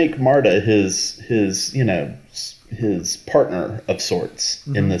kind of make Marta his his partner of sorts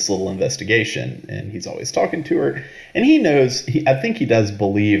in this little investigation, and he's always talking to her, and he knows I think he does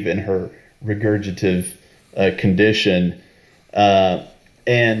believe in her regurgitative condition,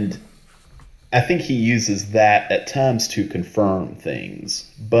 and I think he uses that at times to confirm things.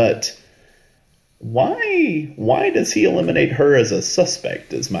 But why does he eliminate her as a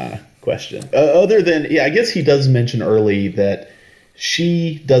suspect is my question. Other than, I guess he does mention early that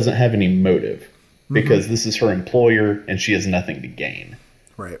she doesn't have any motive because this is her employer and she has nothing to gain.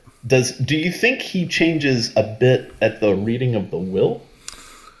 Right. Do you think he changes a bit at the reading of the will?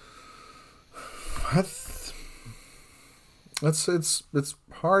 It's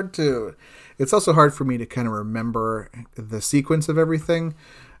hard to. It's also hard for me to kind of remember the sequence of everything.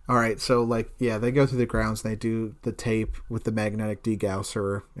 All right, so they go through the grounds and they do the tape with the magnetic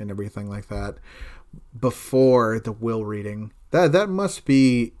degausser and everything like that before the will reading. That must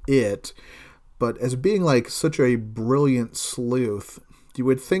be it. But as being like such a brilliant sleuth, you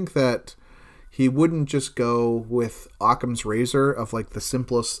would think that he wouldn't just go with Occam's razor of like the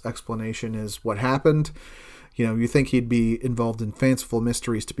simplest explanation is what happened. You know, you think he'd be involved in fanciful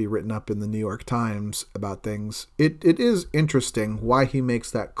mysteries to be written up in the New York Times about things. It is interesting why he makes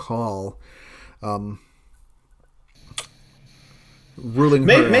that call, ruling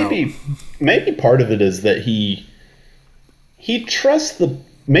her out. Maybe part of it is that he trusts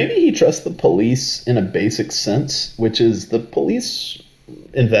the police in a basic sense, which is the police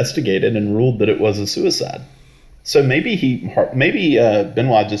investigated and ruled that it was a suicide. So maybe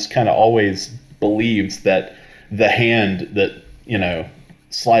Benoit just kind of always believes that the hand that,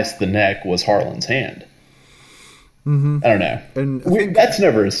 sliced the neck was Harlan's hand. Mm-hmm. I don't know. And that's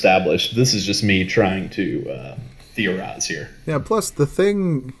never established. This is just me trying to theorize here. Yeah, plus the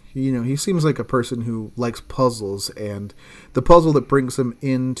thing, he seems like a person who likes puzzles, and the puzzle that brings him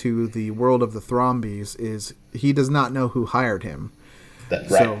into the world of the Thrombies is he does not know who hired him. That's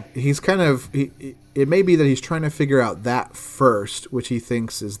right. So he's kind of... It may be that he's trying to figure out that first, which he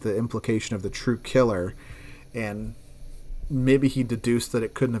thinks is the implication of the true killer, and maybe he deduced that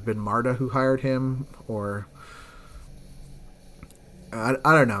it couldn't have been Marta who hired him, or I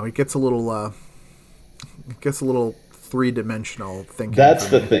don't know. It gets a little three-dimensional thinking. That's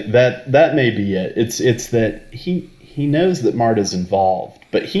the thing. That may be it. It's that he knows that Marta's involved,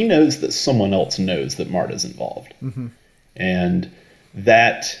 but he knows that someone else knows that Marta's involved, and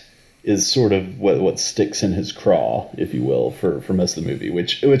that is sort of what sticks in his craw, if you will, for most of the movie,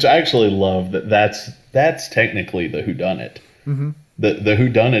 which I actually love. That's technically the whodunit. The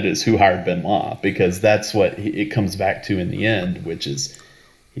whodunit is who hired Benoit, because that's what it comes back to in the end, which is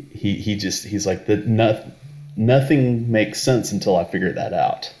he's like nothing makes sense until I figure that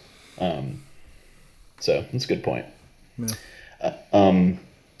out. So that's a good point. Yeah.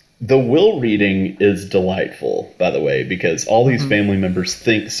 The will reading is delightful, by the way, because all these family members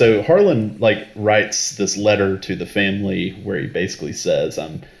think... So Harlan, writes this letter to the family where he basically says,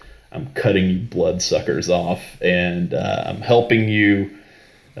 I'm cutting you bloodsuckers off, and I'm helping you.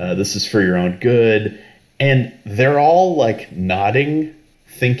 This is for your own good. And they're all, nodding,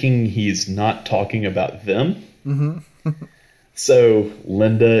 thinking he's not talking about them. So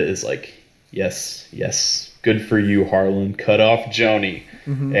Linda is like, yes, good for you, Harlan. Cut off Joni.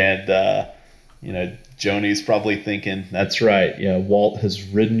 And, Joni's probably thinking, that's right. Yeah, Walt has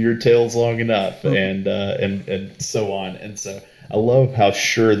ridden your tails long enough, and so on. And so I love how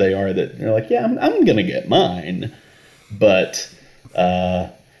sure they are that they're like, yeah, I'm going to get mine. But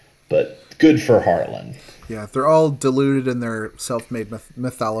good for Harlan. Yeah, they're all deluded in their self-made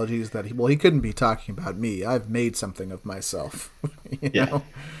mythologies that he couldn't be talking about me. I've made something of myself. you know?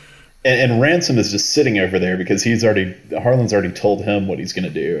 And Ransom is just sitting over there because Harlan's already told him what he's going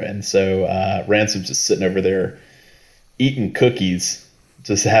to do. And so Ransom's just sitting over there eating cookies,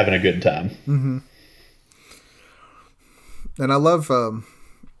 just having a good time. And I love, I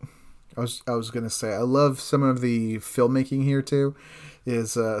was going to say, I love some of the filmmaking here too,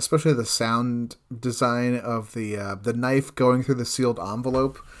 is especially the sound design of the knife going through the sealed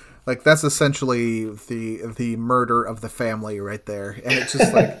envelope. That's essentially the murder of the family right there. And it's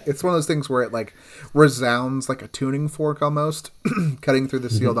just it's one of those things where it resounds like a tuning fork almost, cutting through the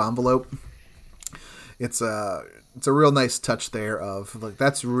sealed envelope. It's a real nice touch there of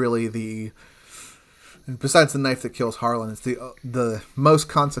that's really besides the knife that kills Harlan, it's the most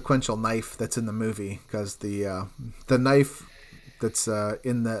consequential knife that's in the movie, because the knife that's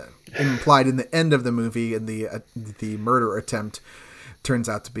implied in the end of the movie in the murder attempt turns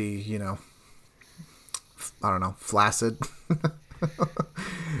out to be, I don't know, flaccid,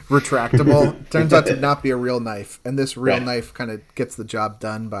 retractable. Turns out to not be a real knife. And this real knife kind of gets the job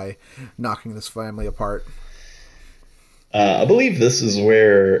done by knocking this family apart. I believe this is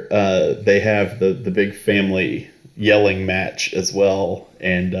where they have the big family yelling match as well.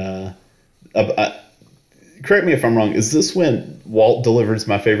 And correct me if I'm wrong. Is this when Walt delivers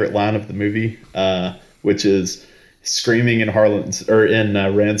my favorite line of the movie, which is screaming in Harlan's or in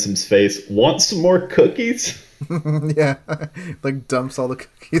Ransom's face, "Want some more cookies?" Yeah, like dumps all the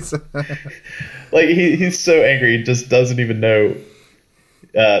cookies. Like he's so angry, he just doesn't even know.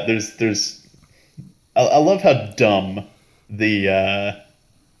 There's I love how dumb the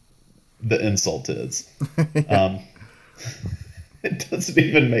the insult is. Yeah. Um, it doesn't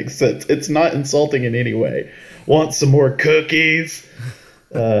even make sense. It's not insulting in any way. Want some more cookies?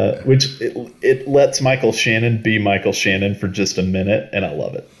 Which it lets Michael Shannon be Michael Shannon for just a minute, and I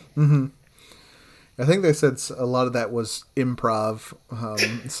love it. Hmm. I think they said a lot of that was improv.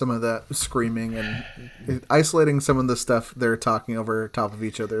 Some of that screaming and isolating some of the stuff they're talking over top of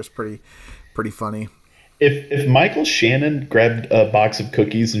each other is pretty funny. If Michael Shannon grabbed a box of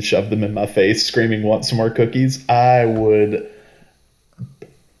cookies and shoved them in my face, screaming "Want some more cookies," I would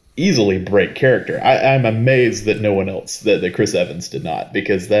easily break character. I'm amazed that no one else, that Chris Evans did not,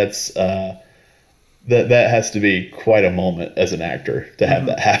 because that has to be quite a moment as an actor to have Hmm.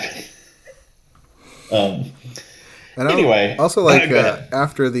 that happen. Um, And I anyway, also go like ahead.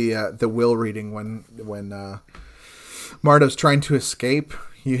 after the will reading when Marta's trying to escape,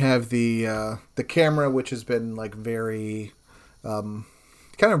 you have the camera, which has been like very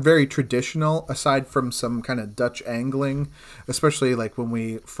kind of very traditional, aside from some kind of Dutch angling, especially like when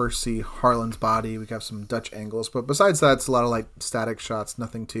we first see Harlan's body, we have some Dutch angles. But besides that, it's a lot of like static shots,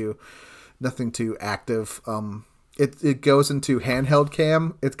 nothing too active. It goes into handheld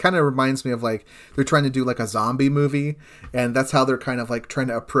cam. It kind of reminds me of like they're trying to do like a zombie movie, and that's how they're kind of like trying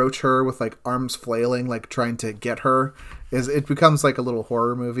to approach her with like arms flailing, like trying to get her. Is it becomes like a little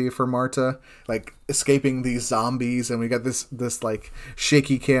horror movie for Marta, like escaping these zombies, and we got this like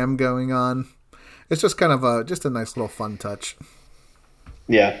shaky cam going on. It's just kind of a nice little fun touch.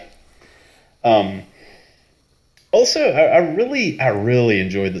 Yeah. Um, Also, I really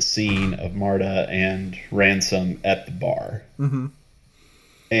enjoyed the scene of Marta and Ransom at the bar, Mm-hmm.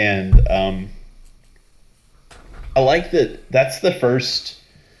 and I like that. That's the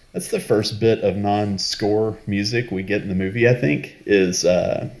first bit of non-score music we get in the movie. I think is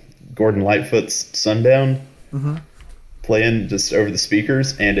Gordon Lightfoot's "Sundown" Mm-hmm. playing just over the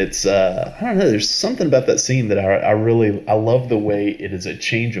speakers, and it's I don't know. There's something about that scene that I really I love the way it is a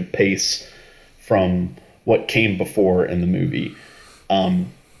change of pace from what came before in the movie.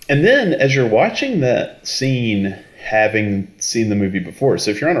 And then as you're watching that scene, having seen the movie before,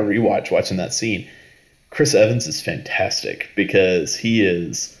 so if you're on a rewatch watching that scene, Chris Evans is fantastic because he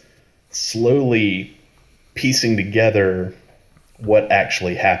is slowly piecing together what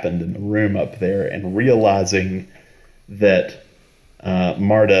actually happened in the room up there and realizing that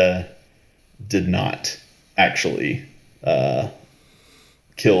Marta did not actually uh,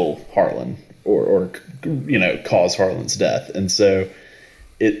 kill Harlan or cause Harlan's death. And so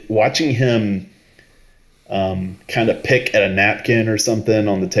it watching him kind of pick at a napkin or something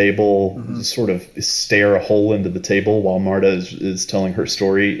on the table, Mm-hmm. just sort of stare a hole into the table while Marta is telling her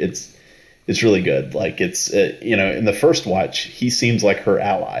story. It's really good. Like it's in the first watch he seems like her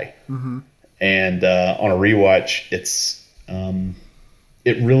ally, Mm-hmm. and on a rewatch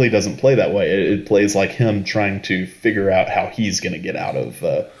it really doesn't play that way. It plays like him trying to figure out how he's going to get out of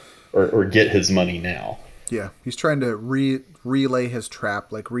or get his money now. Yeah, he's trying to relay his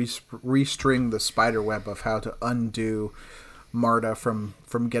trap, like restring the spider web of how to undo Marta from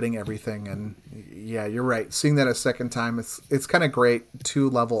getting everything. And yeah, you're right. Seeing that a second time, it's kind of great two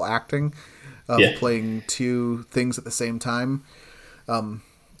level acting of Yeah, playing two things at the same time.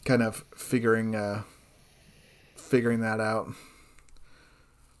 Kind of figuring that out.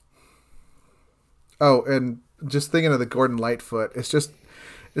 Oh, and just thinking of the Gordon Lightfoot, it's just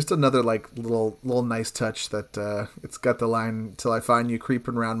another like little nice touch that it's got the line "till I find you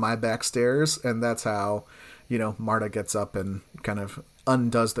creeping around my back stairs," and that's how Marta gets up and kind of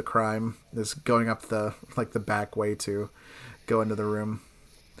undoes the crime, is going up the back way to go into the room.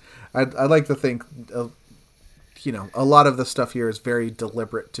 I'd like to think a lot of the stuff here is very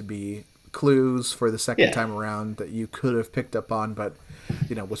deliberate to be clues for the second yeah. time around that you could have picked up on, but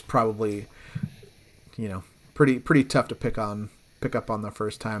was probably pretty tough to pick up on the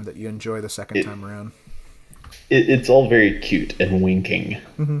first time that you enjoy the second It, time around. it's all very cute and winking,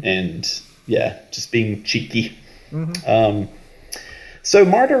 Mm-hmm. and yeah, just being cheeky. Mm-hmm. Um, So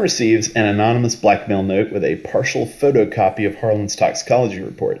Marta receives an anonymous blackmail note with a partial photocopy of Harlan's toxicology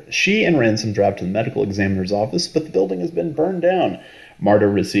report. She and Ransom drive to the medical examiner's office, but the building has been burned down. Marta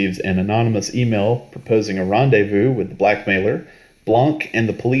receives an anonymous email proposing a rendezvous with the blackmailer. Blanc and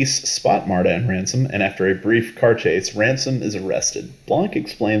the police spot Marta and Ransom, and after a brief car chase, Ransom is arrested. Blanc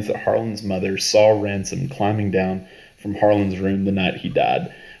explains that Harlan's mother saw Ransom climbing down from Harlan's room the night he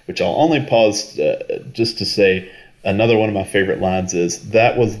died, which I'll only pause just to say another one of my favorite lines is,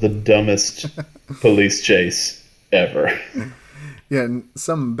 "That was the dumbest police chase ever." Yeah, and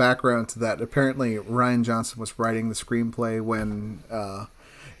some background to that. Apparently, Ryan Johnson was writing the screenplay when,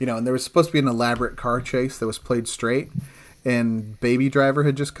 and there was supposed to be an elaborate car chase that was played straight, and Baby Driver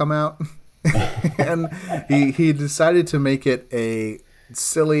had just come out, and he decided to make it a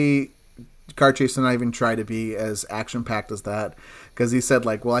silly car chase and not even try to be as action packed as that, because he said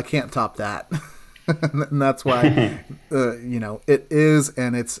like, well, I can't top that. And that's why, it is,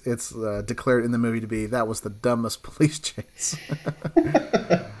 and it's declared in the movie to be, that was the dumbest police chase.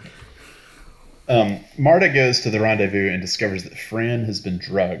 Marta goes to the rendezvous and discovers that Fran has been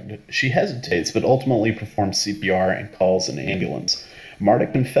drugged. She hesitates, but ultimately performs CPR and calls an ambulance. Marta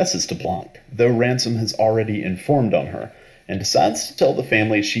confesses to Blanc, though Ransom has already informed on her, and decides to tell the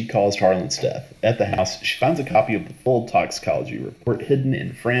family she caused Harlan's death. At the house, she finds a copy of the full toxicology report hidden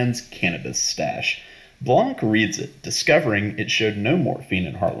in Fran's cannabis stash. Blanc reads it, discovering it showed no morphine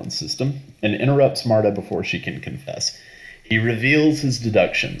in Harlan's system, and interrupts Marta before she can confess. He reveals his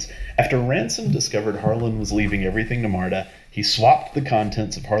deductions. After Ransom discovered Harlan was leaving everything to Marta, he swapped the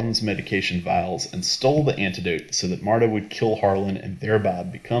contents of Harlan's medication vials and stole the antidote so that Marta would kill Harlan and thereby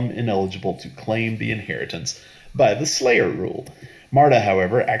become ineligible to claim the inheritance by the Slayer rule. Marta,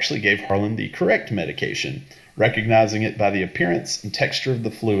 however, actually gave Harlan the correct medication, recognizing it by the appearance and texture of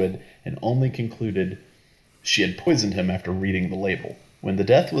the fluid, and only concluded she had poisoned him after reading the label. When the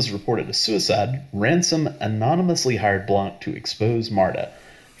death was reported as suicide, Ransom anonymously hired Blanc to expose Marta.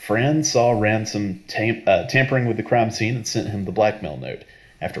 Fran saw Ransom tampering with the crime scene and sent him the blackmail note.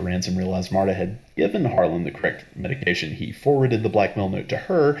 After Ransom realized Marta had given Harlan the correct medication, he forwarded the blackmail note to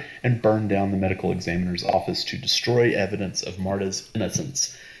her and burned down the medical examiner's office to destroy evidence of Marta's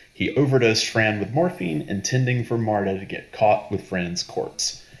innocence. He overdosed Fran with morphine, intending for Marta to get caught with Fran's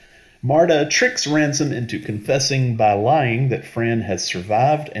corpse. Marta tricks Ransom into confessing by lying that Fran has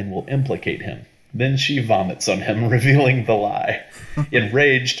survived and will implicate him. Then she vomits on him, revealing the lie.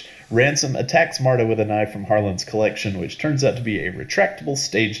 Enraged, Ransom attacks Marta with a knife from Harlan's collection, which turns out to be a retractable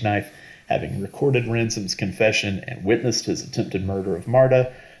stage knife. Having recorded Ransom's confession and witnessed his attempted murder of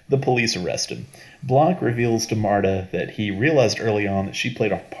Marta, the police arrest him. Blanc reveals to Marta that he realized early on that she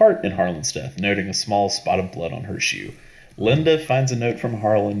played a part in Harlan's death, noting a small spot of blood on her shoe. Linda finds a note from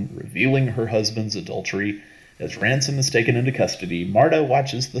Harlan revealing her husband's adultery. As Ransom is taken into custody, Marta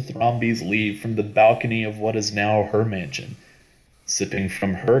watches the Thrombies leave from the balcony of what is now her mansion, sipping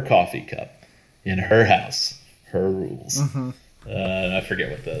from her coffee cup, in her house, her rules. Mm-hmm. I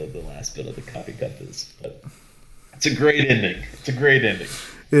forget what the last bit of the coffee cup is, but it's a great ending. It's a great ending.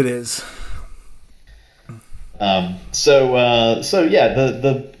 It is. So yeah,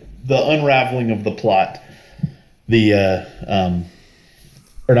 the unraveling of the plot,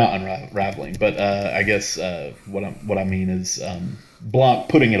 or not unraveling, but I guess what I mean is Blanc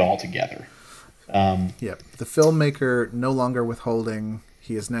putting it all together. Yep. The filmmaker no longer withholding.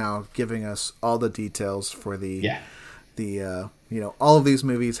 He is now giving us all the details for all of these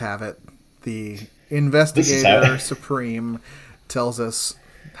movies have it. The investigator supreme tells us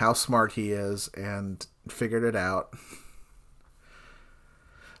how smart he is and figured it out.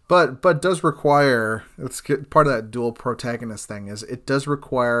 But does require, it's part of that dual protagonist thing, is it does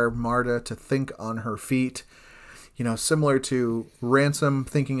require Marta to think on her feet, similar to Ransom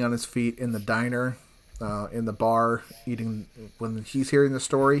thinking on his feet in the diner, in the bar, eating. When he's hearing the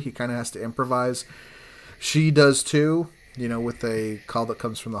story, he kind of has to improvise. She does too, with a call that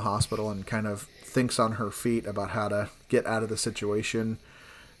comes from the hospital, and kind of thinks on her feet about how to get out of the situation.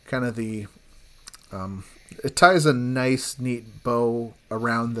 Kind of it ties a nice, neat bow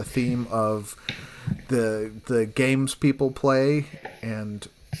around the theme of the games people play, and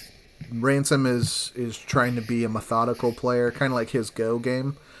Ransom is trying to be a methodical player, kind of like his Go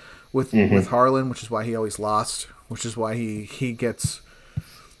game with Harlan, which is why he always lost, which is why he gets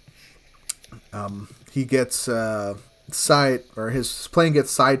his plane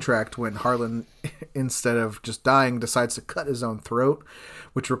gets sidetracked when Harlan, instead of just dying, decides to cut his own throat,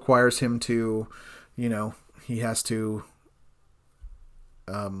 which requires him to, he has to,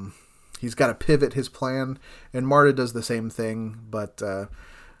 he's got to pivot his plan, and Marta does the same thing, but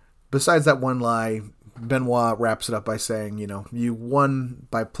besides that one lie, Benoit wraps it up by saying, you won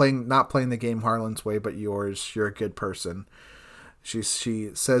by not playing the game Harlan's way, but yours. You're a good person. She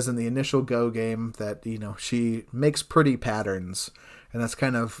says in the initial Go game that, she makes pretty patterns, and that's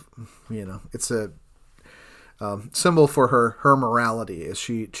kind of, it's a symbol for her morality. Is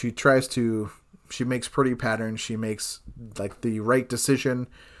she makes pretty patterns. She makes like the right decision.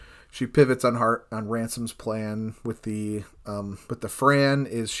 She pivots on Ransom's plan with the Fran.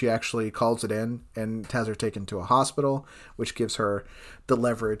 Is she actually calls it in and has her taken to a hospital, which gives her the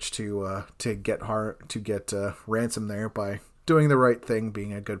leverage to get Ransom there by doing the right thing,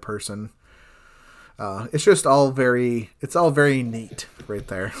 being a good person. It's all very neat right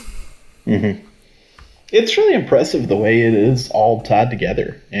there. Mm-hmm. It's really impressive the way it is all tied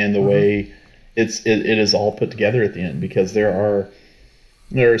together and the way it is all put together at the end, because there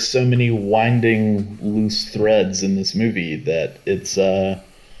are so many winding loose threads in this movie that it's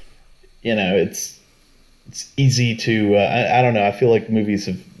easy to I don't know, I feel like movies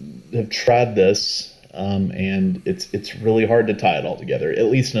have tried this, and it's really hard to tie it all together, at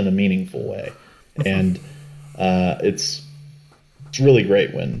least in a meaningful way. And it's really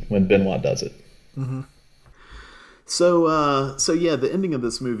great when Benoit does it. Mm-hmm. So yeah, the ending of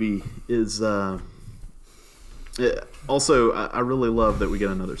this movie is also, I really love that we get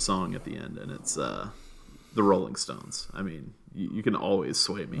another song at the end, and it's the Rolling Stones. I mean, you can always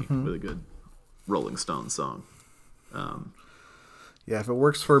sway me with a good Rolling Stones song. Yeah, if it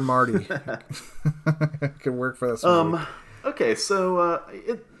works for Marty, it can work for this movie. Okay, so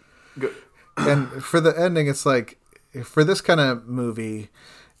good. And for the ending, it's like, for this kind of movie,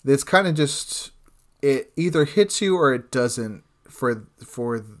 it's kind of just, it either hits you or it doesn't. For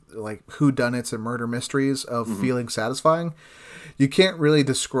like whodunits and murder mysteries of feeling satisfying, you can't really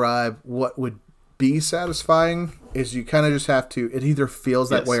describe what would be satisfying. Is you kind of just have to, it either feels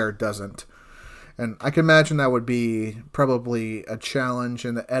that way or it doesn't. And I can imagine that would be probably a challenge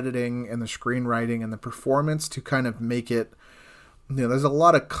in the editing and the screenwriting and the performance to kind of make it, there's a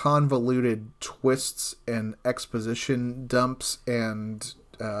lot of convoluted twists and exposition dumps and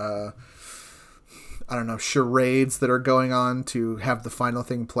I don't know, charades that are going on to have the final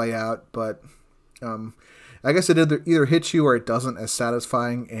thing play out. But I guess it either hits you or it doesn't as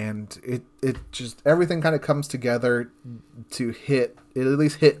satisfying, and it just, everything kind of comes together to hit, it at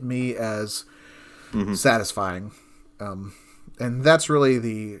least hit me as satisfying. And that's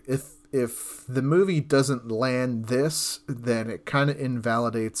really if the movie doesn't land this, then it kind of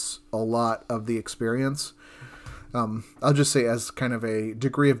invalidates a lot of the experience. I'll just say, as kind of a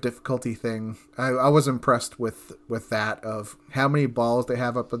degree of difficulty thing, I was impressed with that, of how many balls they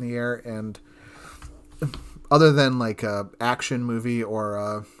have up in the air. And other than like a action movie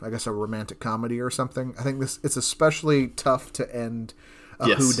or I guess a romantic comedy or something, I think it's especially tough to end a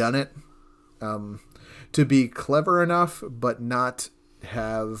whodunit, to be clever enough but not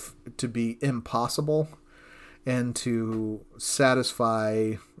have to be impossible, and to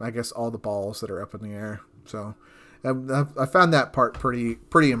satisfy, I guess, all the balls that are up in the air. So I found that part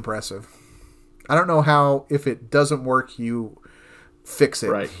pretty impressive. I don't know how, if it doesn't work, you fix it.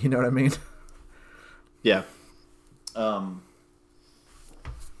 Right. You know what I mean? Yeah.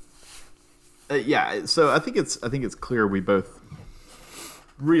 Yeah. So I think it's clear we both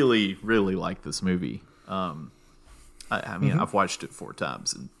really, really like this movie. I mean, I've watched it 4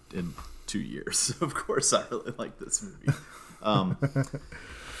 times in 2 years. Of course, I really like this movie.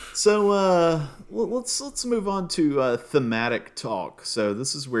 So let's move on to thematic talk. So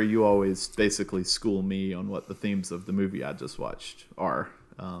this is where you always basically school me on what the themes of the movie I just watched are,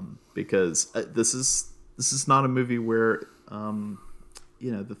 because this is not a movie where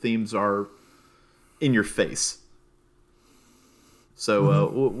the themes are in your face. So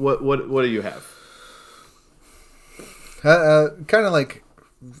what do you have? Kind of like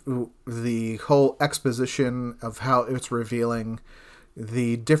the whole exposition of how it's revealing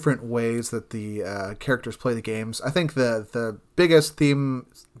the different ways that the characters play the games. I think the biggest theme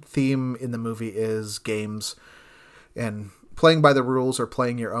in the movie is games, and playing by the rules or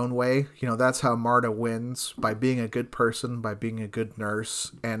playing your own way. That's how Marta wins, by being a good person, by being a good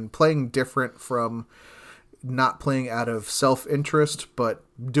nurse, and playing different from not playing out of self-interest, but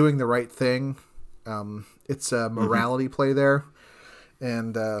doing the right thing. It's a morality play there.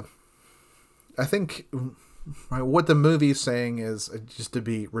 And I think what the movie's saying is, just to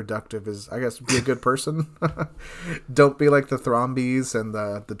be reductive, is, I guess, be a good person. Don't be like the Thrombys and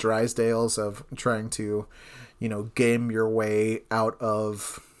the Drysdales of trying to, game your way out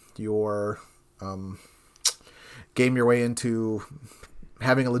of your, game your way into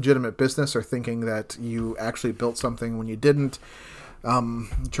having a legitimate business, or thinking that you actually built something when you didn't.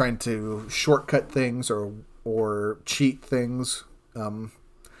 Trying to shortcut things or cheat things.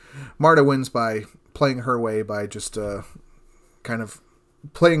 Marta wins by playing her way, by just kind of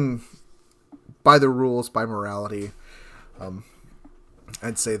playing by the rules, by morality.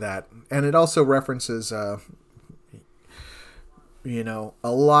 I'd say that. And it also references, a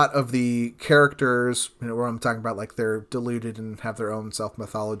lot of the characters, where I'm talking about, like, they're deluded and have their own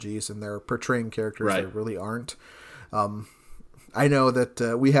self-mythologies, and they're portraying characters that really aren't. I know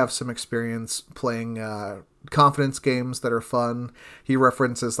that we have some experience playing confidence games that are fun. He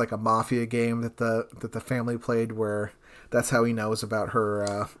references, like, a mafia game that the family played, where that's how he knows about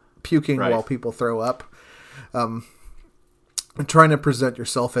her puking while people throw up. Trying to present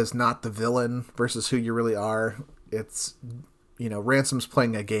yourself as not the villain versus who you really are. It's, Ransom's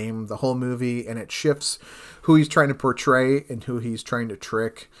playing a game the whole movie, and it shifts who he's trying to portray and who he's trying to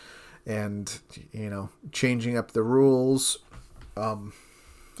trick, and, changing up the rules. I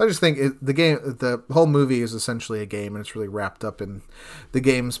just think the whole movie is essentially a game, and it's really wrapped up in the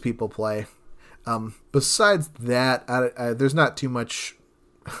games people play. Besides that, there's not too much.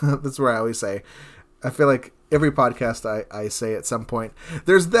 That's where I always say, I feel like every podcast I say at some point,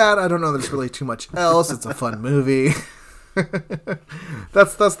 there's that. I don't know. There's really too much else. It's a fun movie.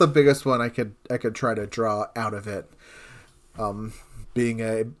 That's the biggest one I could try to draw out of it. Being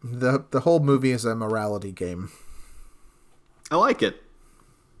the whole movie is a morality game. I like it.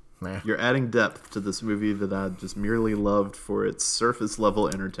 Nah. You're adding depth to this movie that I just merely loved for its surface level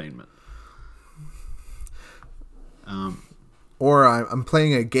entertainment. Or I'm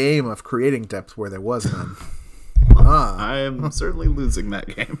playing a game of creating depth where there was none. I am certainly losing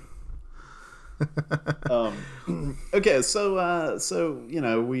that game. Okay, so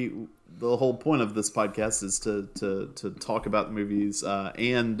the whole point of this podcast is to talk about the movies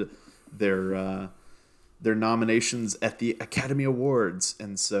and their nominations at the Academy Awards.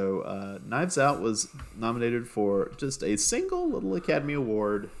 And so Knives Out was nominated for just a single little Academy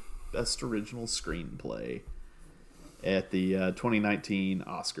Award, Best Original Screenplay, at the 2019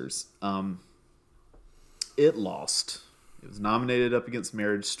 Oscars. It lost. It was nominated up against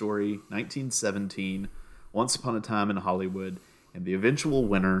Marriage Story, 1917, Once Upon a Time in Hollywood, and the eventual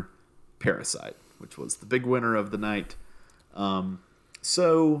winner, Parasite, which was the big winner of the night.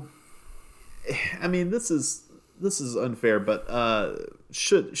 So, I mean, this is unfair, but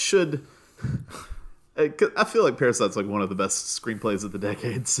should I feel like Parasite's like one of the best screenplays of the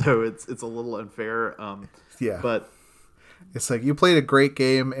decade, so it's a little unfair. Yeah, but it's like you played a great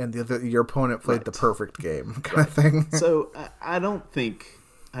game, and your opponent played the perfect game, kind of thing. So I don't think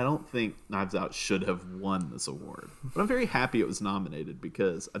Knives Out should have won this award, but I'm very happy it was nominated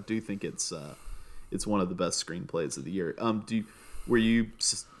because I do think it's one of the best screenplays of the year. Were you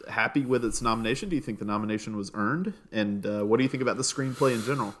happy with its nomination? Do you think the nomination was earned? And what do you think about the screenplay in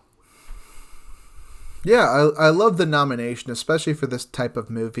general? Yeah, I love the nomination, especially for this type of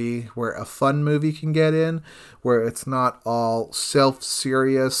movie where a fun movie can get in, where it's not all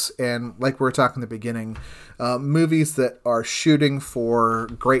self-serious. And like we were talking in the beginning, movies that are shooting for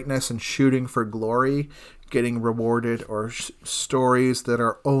greatness and shooting for glory, getting rewarded, or stories that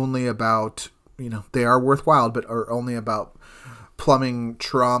are only about, they are worthwhile, but are only about plumbing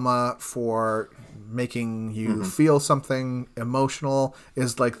trauma for making you feel something emotional,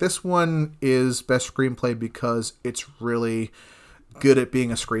 is like, this one is best screenplay because it's really good at being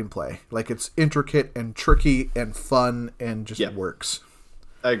a screenplay. Like, it's intricate and tricky and fun and just works.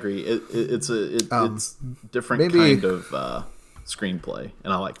 I agree. It's different kind of screenplay,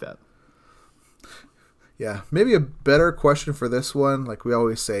 and I like that. Yeah, maybe a better question for this one, like we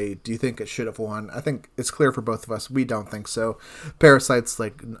always say, do you think it should have won? I think it's clear for both of us. We don't think so. Parasite's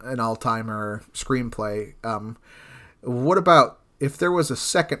like an all-timer screenplay. What about if there was a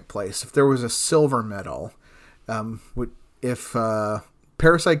second place, if there was a silver medal? If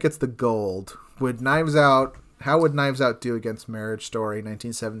Parasite gets the gold, how would Knives Out do against Marriage Story,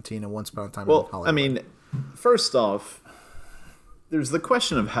 1917, and Once Upon a Time in Hollywood? I mean, first off, there's the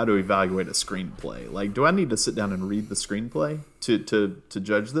question of how to evaluate a screenplay. Like, do I need to sit down and read the screenplay to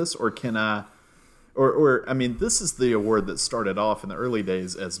judge this, or can I? Or I mean, this is the award that started off in the early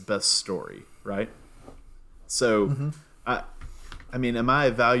days as best story, right? So, I mean, am I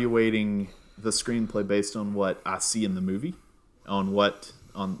evaluating the screenplay based on what I see in the movie, on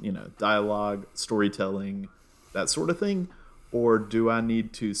dialogue, storytelling, that sort of thing? Or do I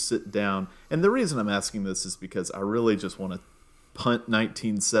need to sit down? And the reason I'm asking this is because I really just want to punt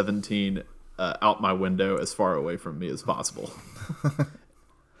 1917 out my window as far away from me as possible.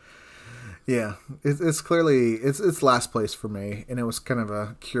 Yeah, it's clearly it's last place for me, and it was kind of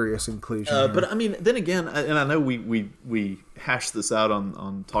a curious inclusion. But I mean, then again, and I know we hashed this out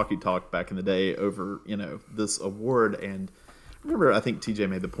on Talkie Talk back in the day over this award, and remember, I think TJ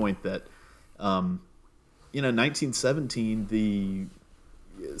made the point that 1917,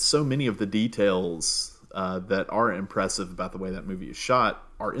 so many of the details that are impressive about the way that movie is shot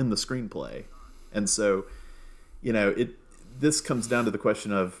are in the screenplay. And so, this comes down to the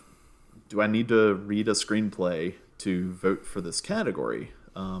question of, do I need to read a screenplay to vote for this category?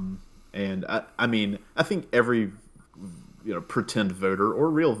 And I mean, I think every pretend voter or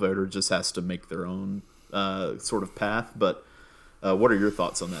real voter just has to make their own sort of path. But what are your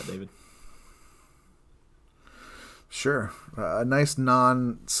thoughts on that, David? Sure, a nice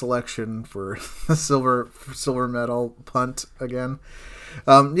non-selection for the silver medal punt again.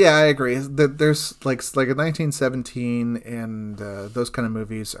 Yeah, I agree. There's like a 1917 and those kind of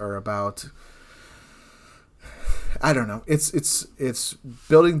movies are about. I don't know. It's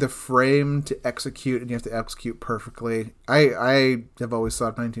building the frame to execute, and you have to execute perfectly. I have always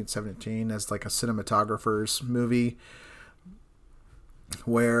thought 1917 as like a cinematographer's movie,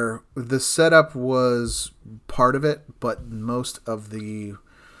 where the setup was part of it, but most of the,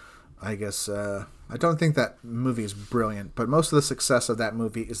 I guess, I don't think that movie is brilliant, but most of the success of that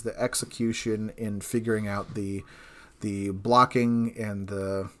movie is the execution in figuring out the blocking and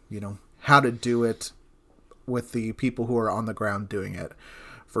the, how to do it with the people who are on the ground doing it,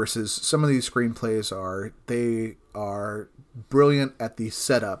 versus some of these screenplays are brilliant at the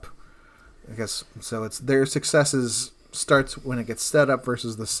setup, I guess. So it's their successes starts when it gets set up,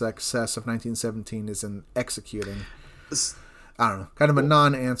 versus the success of 1917 is in executing. I don't know, kind of a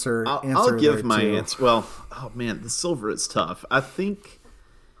non-answer. I'll give my answer. Well, oh man, the silver is tough. I think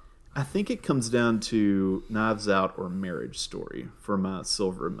it comes down to Knives Out or Marriage Story for my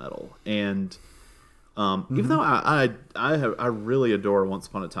silver medal. And even though I really adore Once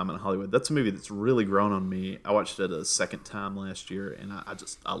Upon a Time in Hollywood, that's a movie that's really grown on me. I watched it a second time last year, and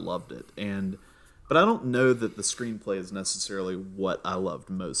I loved it. But I don't know that the screenplay is necessarily what I loved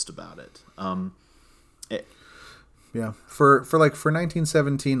most about it. Yeah, for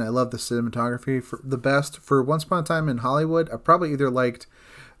 1917, I love the cinematography for the best. For Once Upon a Time in Hollywood, I probably either liked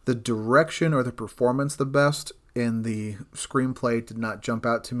the direction or the performance the best, and the screenplay did not jump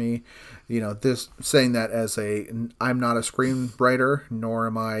out to me. This saying that as I'm not a screenwriter, nor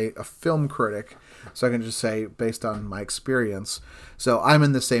am I a film critic, so I can just say based on my experience. So I'm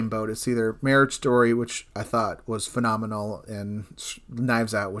in the same boat. It's either Marriage Story, which I thought was phenomenal, and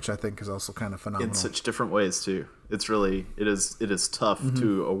Knives Out, which I think is also kind of phenomenal. In such different ways too. It is tough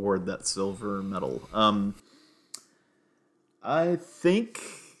to award that silver medal. I think,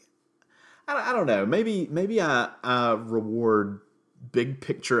 I don't know. Maybe I reward big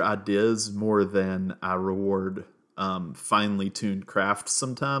picture ideas more than I reward finely tuned craft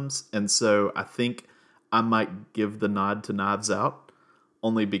sometimes, and so I think I might give the nod to Knives Out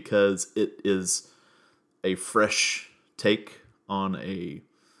only because it is a fresh take on a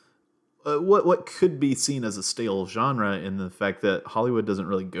what could be seen as a stale genre, in the fact that Hollywood doesn't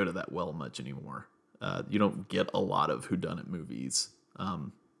really go to that well much anymore. You don't get a lot of whodunit movies.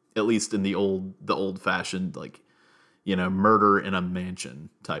 At least in the old fashioned, like, murder in a mansion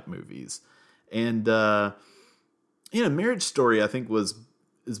type movies. And, Marriage Story, I think is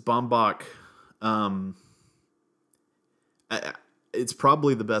Baumbach. It's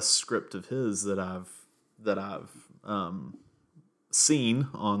probably the best script of his that I've seen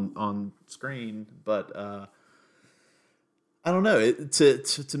on screen, but, I don't know.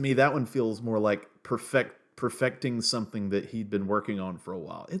 To me, that one feels more like perfecting something that he'd been working on for a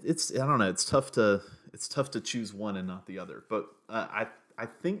while. I don't know. It's tough to choose one and not the other. But I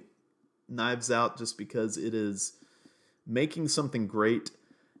think Knives Out, just because it is making something great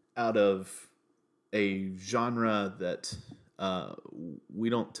out of a genre that we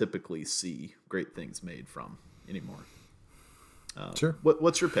don't typically see great things made from anymore. Sure.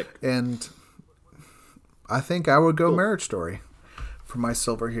 What's your pick? And I think I would go Marriage Story for my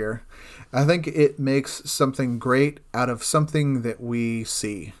silver here. I think it makes something great out of something that we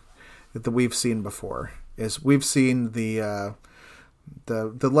see, that we've seen before. Is we've seen the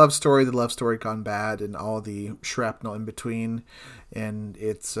love story gone bad, and all the shrapnel in between, and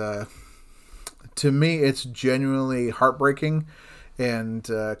it's to me it's genuinely heartbreaking and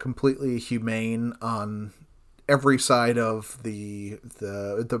completely humane on every side of the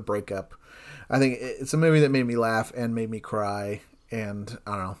breakup. I think it's a movie that made me laugh and made me cry, and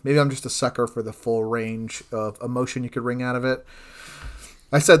I don't know, maybe I'm just a sucker for the full range of emotion you could wring out of it.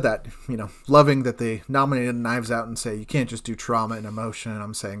 I said that, loving that they nominated Knives Out and say you can't just do trauma and emotion, and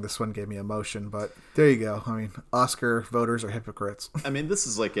I'm saying this one gave me emotion, but there you go. I mean, Oscar voters are hypocrites. I mean, this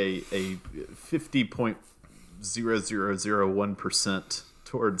is like a 50.0001%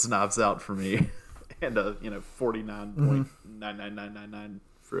 towards Knives Out for me, and a 49.99999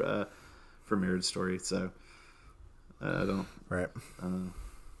 for Marriage Story. So I don't. Right.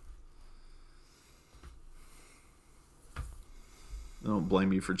 don't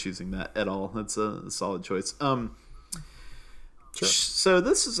blame you for choosing that at all. That's a solid choice. Sure. So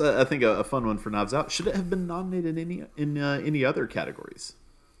this is, I think, a fun one for Knives Out. Should it have been nominated in any other categories?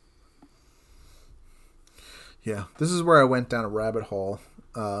 Yeah, this is where I went down a rabbit hole.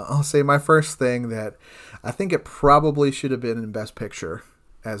 I'll say my first thing that I think it probably should have been in Best Picture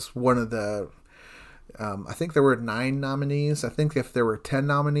as one of the. I think there were 9 nominees. I think if there were 10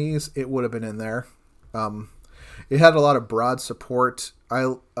 nominees, it would have been in there. It had a lot of broad support.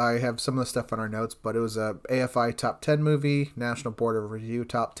 I have some of the stuff on our notes, but it was a AFI Top 10 movie, National Board of Review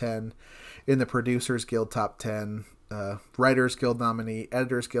Top 10, in the Producers Guild Top 10, Writers Guild nominee,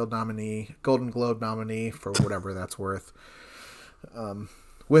 Editors Guild nominee, Golden Globe nominee for whatever that's worth.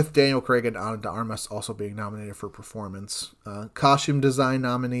 With Daniel Craig and Ana de Armas also being nominated for performance. Costume design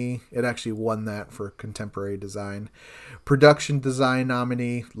nominee. It actually won that for contemporary design. Production design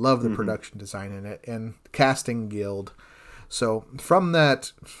nominee. Love the production design in it. And casting guild. So from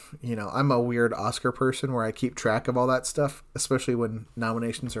that, I'm a weird Oscar person where I keep track of all that stuff, especially when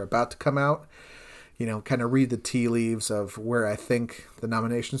nominations are about to come out. Kind of read the tea leaves of where I think the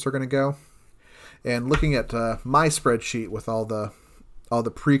nominations are going to go. And looking at my spreadsheet with all the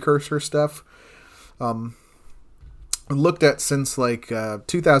precursor stuff, looked at since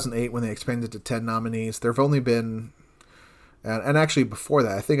 2008 when they expanded to 10 nominees. There have only been, and actually before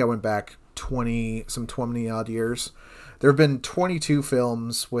that, I think I went back 20 odd years. There have been 22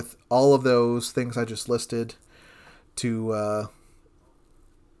 films with all of those things I just listed to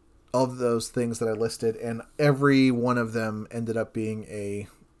all of those things that I listed, and every one of them ended up being a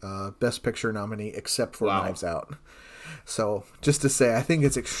Best Picture nominee except for Knives Out. So just to say, I think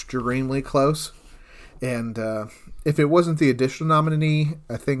it's extremely close. And if it wasn't the additional nominee,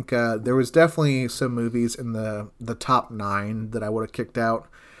 I think there was definitely some movies in the top 9 that I would have kicked out.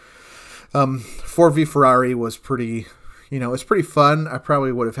 Ford v Ferrari was pretty, it's pretty fun. I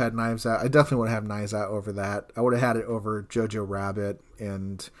probably would have had Knives Out. I definitely would have had Knives Out over that. I would have had it over Jojo Rabbit,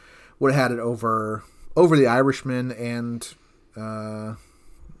 and would have had it over The Irishman, and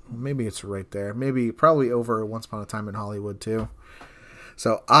maybe it's right there. Probably over Once Upon a Time in Hollywood too.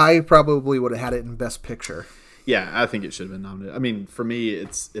 So I probably would have had it in Best Picture. Yeah, I think it should have been nominated. I mean, for me,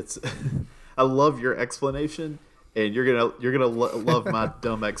 it's. I love your explanation, and you're gonna love my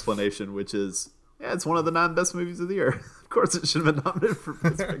dumb explanation, which is, it's one of the 9 best movies of the year. Of course, it should have been nominated for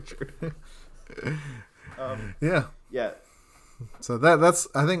Best Picture. Yeah. So that's,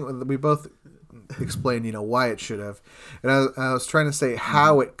 I think we both explained, why it should have, and I was trying to say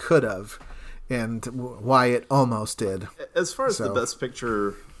how it could have, and why it almost did. As far as the Best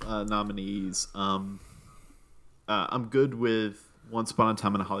Picture nominees, I'm good with Once Upon a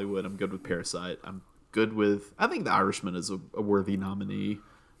Time in Hollywood. I'm good with Parasite. I'm good with. I think The Irishman is a worthy nominee.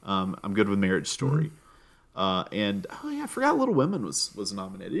 I'm good with Marriage Story, and I forgot Little Women was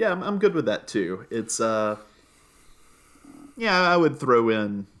nominated. Yeah, I'm good with that too. It's I would throw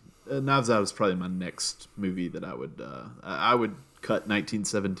in. Knives Out is probably my next movie that I would cut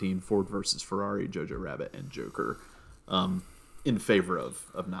 1917, Ford versus Ferrari, Jojo Rabbit, and Joker in favor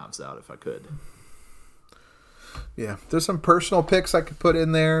of Knives Out if I could. Yeah, there's some personal picks I could put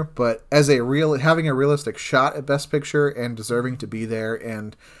in there, but as having a realistic shot at Best Picture and deserving to be there,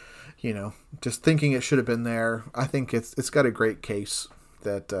 and just thinking it should have been there, I think it's got a great case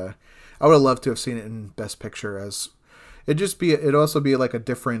that I would have loved to have seen it in Best Picture as. It'd also be like a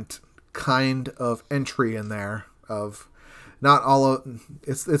different kind of entry in there of not all of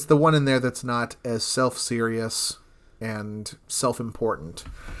it's the one in there that's not as self-serious and self-important.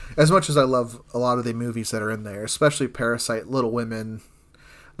 As much as I love a lot of the movies that are in there, especially Parasite, Little Women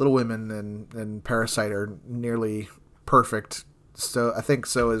and Parasite are nearly perfect. So I think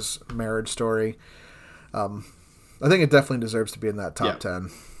so is Marriage Story. I think it definitely deserves to be in that top 10.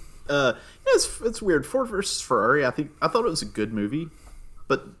 It's weird. Ford versus Ferrari. I thought it was a good movie,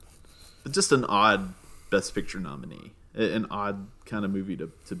 but just an odd Best Picture nominee, an odd kind of movie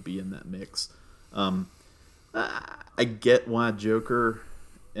to be in that mix. I get why Joker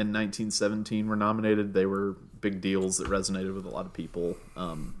and 1917 were nominated. They were big deals that resonated with a lot of people.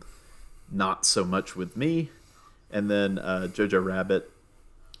 Not so much with me. And then Jojo Rabbit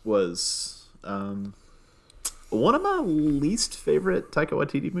was one of my least favorite Taika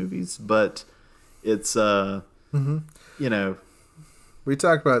Waititi movies, but it's we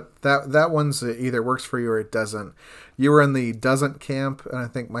talked about that one's either works for you or it doesn't. You were in the doesn't camp, and I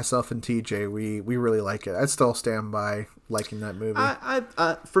think myself and TJ we really like it. I'd still stand by liking that movie.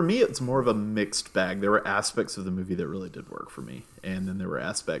 I for me it's more of a mixed bag. There were aspects of the movie that really did work for me, and then there were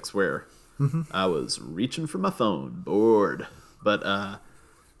aspects where I was reaching for my phone, bored. But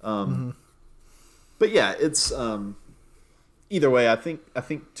but yeah, it's either way, I think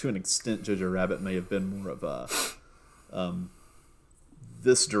to an extent, Jojo Rabbit may have been more of a.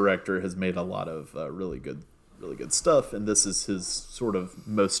 This director has made a lot of really good stuff, and this is his sort of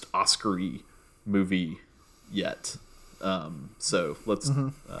most Oscar-y movie yet. So let's.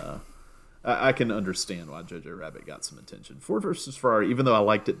 I can understand why Jojo Rabbit got some attention. Ford versus Ferrari, even though I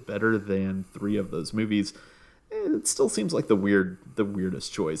liked it better than 3 of those movies, it still seems like the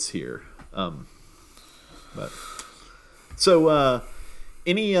weirdest choice here. But so,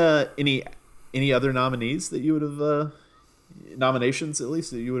 any other nominees that you would have nominations at least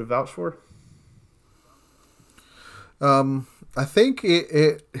that you would have vouched for? I think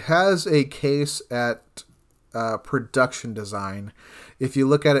it has a case at production design if you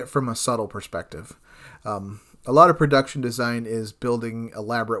look at it from a subtle perspective. A lot of production design is building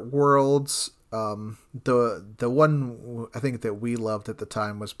elaborate worlds. The one I think that we loved at the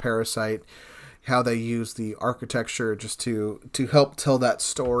time was Parasite, how they use the architecture just to help tell that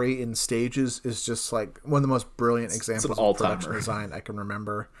story in stages is just like one of the most brilliant examples of production design I can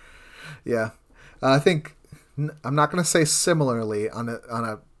remember. Yeah. I think I'm not going to say similarly on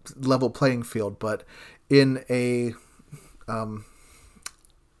a level playing field, but in a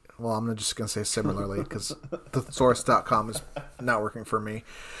well, I'm just going to say similarly because thesaurus.com is not working for me.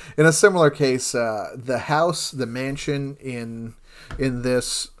 In a similar case, the house, the mansion in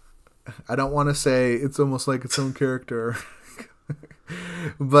this, I don't want to say it's almost like its own character,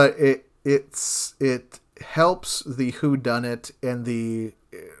 but it helps the whodunit and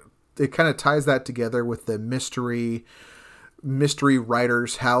it kind of ties that together with the mystery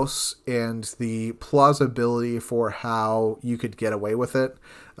writer's house and the plausibility for how you could get away with it,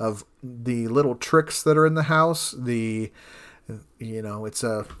 of the little tricks that are in the house.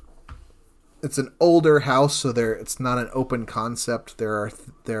 It's an older house, so it's not an open concept. There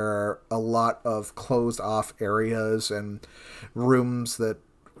are a lot of closed off areas and rooms that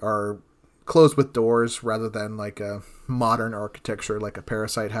are closed with doors rather than like a modern architecture like a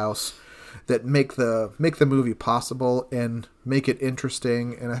Parasite house, that make the movie possible and make it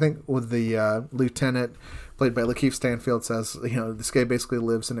interesting. And I think with the lieutenant played by Lakeith Stanfield says, this guy basically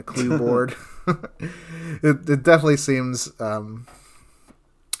lives in a clue board. It definitely seems and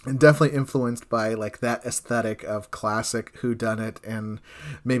definitely influenced by like that aesthetic of classic whodunit and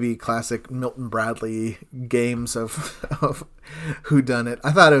maybe classic Milton Bradley games of whodunit.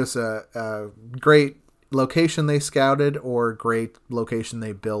 I thought it was a great location they scouted or great location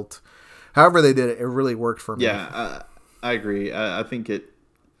they built. However they did it, it really worked for me. Yeah, I agree. I think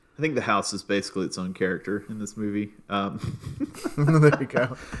the house is basically its own character in this movie. There you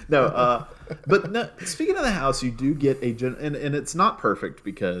go. But no, speaking of the house, you do get and it's not perfect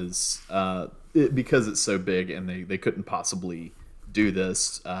because it's so big and they couldn't possibly do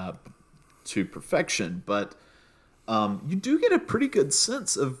this to perfection. But you do get a pretty good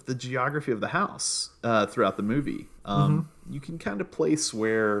sense of the geography of the house throughout the movie. You can kind of place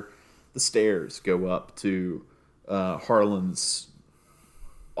where the stairs go up to Harlan's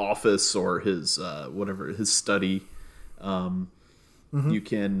office or his his study. You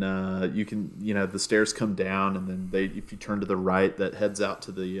can the stairs come down, and then if you turn to the right, that heads out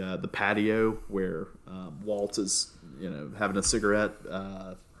to the patio where Walt is having a cigarette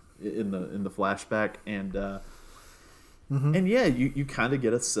in the flashback, and yeah, you kind of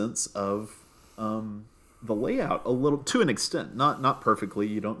get a sense of the layout a little, to an extent, not perfectly.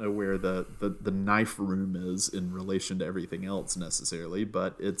 You don't know where the knife room is in relation to everything else necessarily,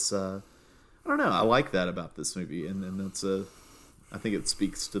 but it's I don't know. I like that about this movie, and that's I think it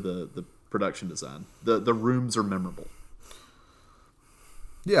speaks to the production design. The rooms are memorable.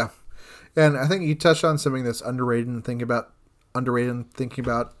 Yeah, and I think you touched on something that's underrated and thinking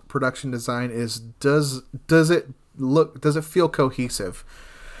about production design is does it feel cohesive?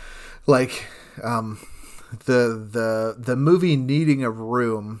 Like the movie needing a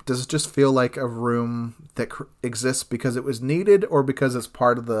room, does it just feel like a room that exists because it was needed or because it's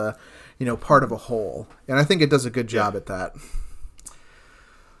part of the part of a whole? And I think it does a good job at that.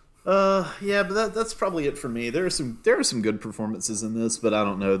 Yeah, but that's probably it for me. There are some good performances in this, but I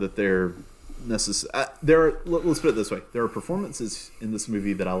don't know that they're necessary. Let's put it this way: there are performances in this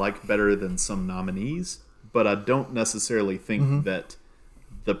movie that I like better than some nominees, but I don't necessarily think that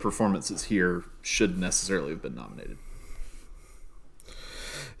the performances here should necessarily have been nominated.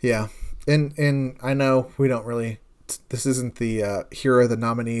 Yeah, and I know we don't really. This isn't the here are the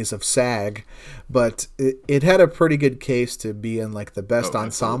nominees of SAG, but it had a pretty good case to be in like the best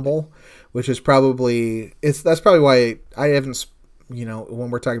ensemble, which is that's probably why I haven't,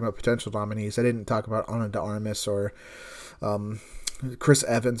 when we're talking about potential nominees, I didn't talk about Ana de Armas or Chris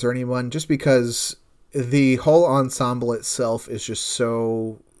Evans or anyone, just because the whole ensemble itself is just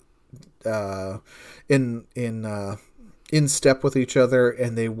so uh, in step with each other,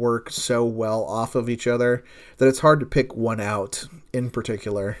 and they work so well off of each other that it's hard to pick one out in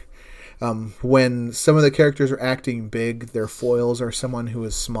particular. When some of the characters are acting big, their foils are someone who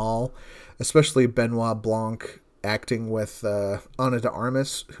is small, especially Benoit Blanc acting with Ana de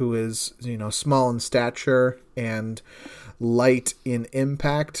Armas, who is, small in stature and light in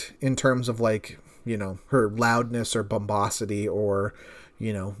impact in terms of like, her loudness or bombosity or,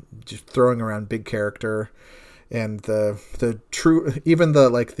 just throwing around big character. And the true, even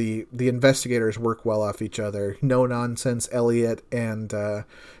the investigators work well off each other. No nonsense Elliot and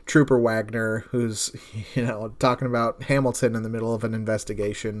Trooper Wagner, who's talking about Hamilton in the middle of an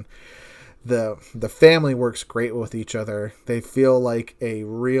investigation. The family works great with each other. They feel like a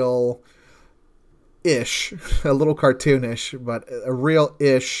real ish, a little cartoonish, but a real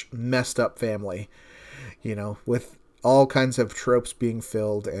ish messed up family. With all kinds of tropes being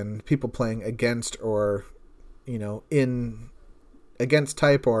filled and people playing against or in against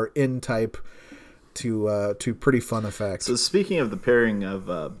type or in type to pretty fun effect. So speaking of the pairing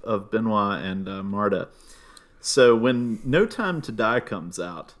of Benoit and Marta, so when No Time to Die comes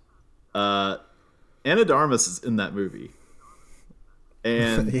out, Ana de Armas is in that movie,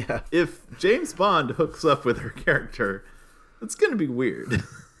 and yeah. If James Bond hooks up with her character, it's going to be weird.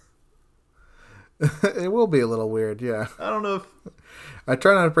 It will be a little weird, yeah. I don't know if I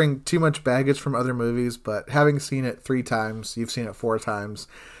try not to bring too much baggage from other movies, but having seen it 3 times, you've seen it 4 times,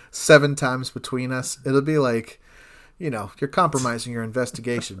 7 times between us, it'll be like, you're compromising your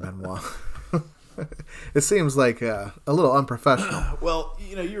investigation, Benoit. It seems like a little unprofessional. Well,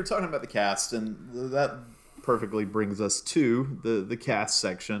 you were talking about the cast, and that perfectly brings us to the cast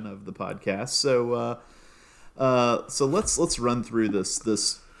section of the podcast. So let's run through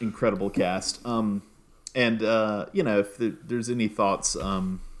this incredible cast. If there's any thoughts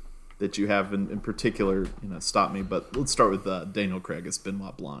that you have in particular, stop me. But let's start with Daniel Craig as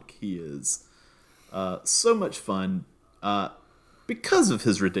Benoit Blanc. He is so much fun because of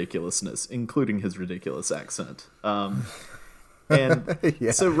his ridiculousness, including his ridiculous accent. And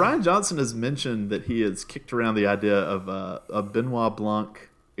Yeah. So Ryan Johnson has mentioned that he has kicked around the idea of a Benoit Blanc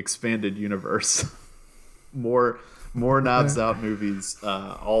expanded universe. more Knives Out movies,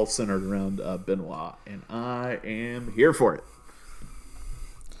 all centered around Benoit, and I am here for it.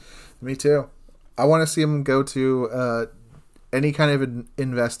 Me too. I want to see him go to any kind of an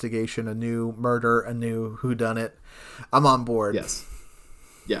investigation, a new murder, a new whodunit. I'm on board. Yes.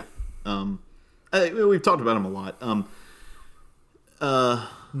 Yeah. We've talked about him a lot.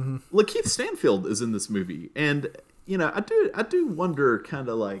 Lakeith Stanfield is in this movie, and I do wonder, kind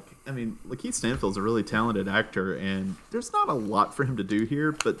of like, Lakeith Stanfield's a really talented actor, and there's not a lot for him to do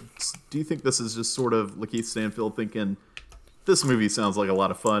here. But do you think this is just sort of Lakeith Stanfield thinking, this movie sounds like a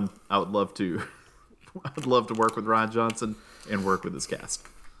lot of fun, I would love to, I'd love to work with Ryan Johnson and work with his cast?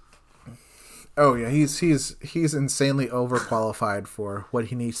 Oh yeah, he's insanely overqualified for what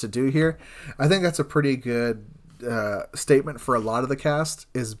he needs to do here. I think that's a pretty good statement for a lot of the cast,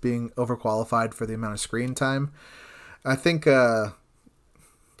 is being overqualified for the amount of screen time. I think,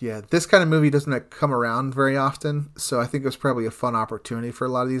 this kind of movie doesn't come around very often, so I think it was probably a fun opportunity for a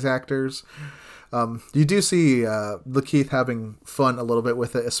lot of these actors. You do see Lakeith having fun a little bit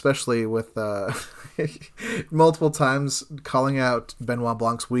with it, especially with multiple times calling out Benoit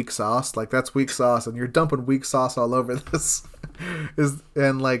Blanc's weak sauce. Like, that's weak sauce, and you're dumping weak sauce all over this.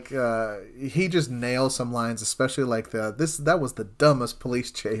 He just nails some lines, especially like that was the dumbest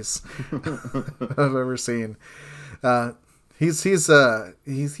police chase I've ever seen. He's an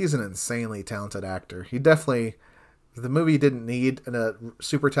insanely talented actor. He definitely, the movie didn't need a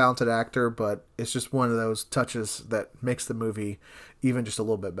super talented actor, but it's just one of those touches that makes the movie even just a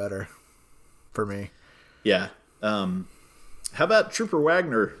little bit better for me. Yeah. How about Trooper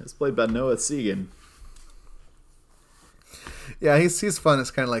Wagner? It's played by Noah Segan. Yeah, he's fun.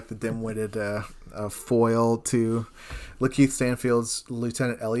 It's kind of like the dim-witted foil to Lakeith Stanfield's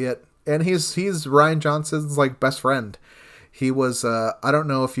Lieutenant Elliot, and he's Ryan Johnson's best friend. He was I don't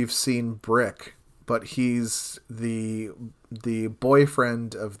know if you've seen Brick, but he's the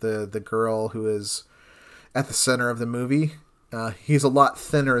boyfriend of the girl who is at the center of the movie. He's a lot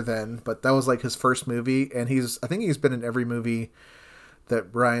thinner then, but that was his first movie, and I think he's been in every movie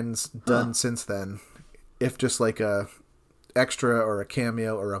that Ryan's done since then, if just a extra or a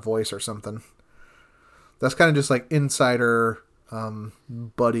cameo or a voice or something. That's kind of just insider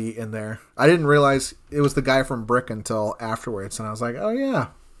buddy in there. I didn't realize it was the guy from Brick until afterwards, and I was like, oh yeah.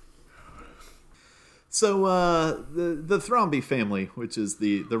 So the Thrombey family, which is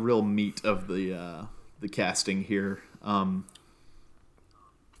the real meat of the the casting here.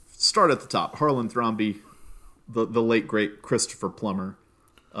 Start at the top. Harlan Thrombey, the late great Christopher Plummer.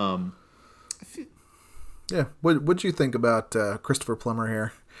 Yeah, what'd you think about Christopher Plummer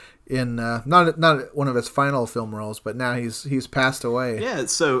here? In not one of his final film roles, but now he's passed away. Yeah,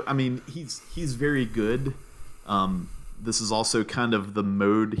 so I mean he's very good. This is also kind of the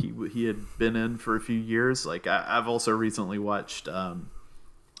mode he had been in for a few years. Like I've also recently watched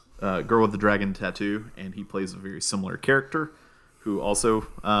Girl with the Dragon Tattoo, and he plays a very similar character who also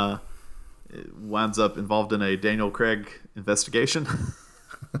winds up involved in a Daniel Craig investigation.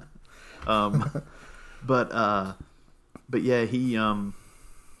 But yeah, he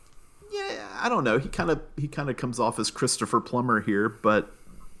I don't know. He kind of comes off as Christopher Plummer here, but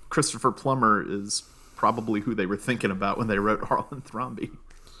Christopher Plummer is probably who they were thinking about when they wrote Harlan Thrombey.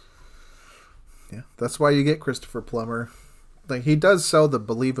 Yeah, that's why you get Christopher Plummer. Like, he does sell the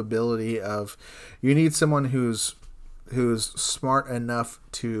believability of, you need someone who's smart enough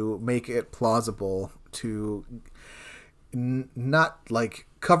to make it plausible, to not like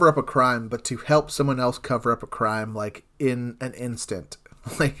cover up a crime, but to help someone else cover up a crime, like in an instant.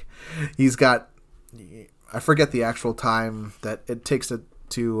 Like, he's got, I forget the actual time that it takes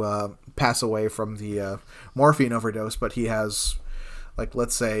to pass away from the morphine overdose, but he has, like,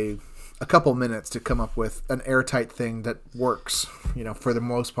 let's say a couple minutes to come up with an airtight thing that works, for the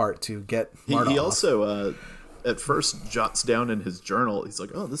most part, to get Marta He off. also at first jots down in his journal, he's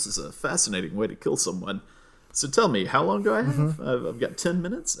like, oh, this is a fascinating way to kill someone. So tell me, how long do I have? Mm-hmm. I've got 10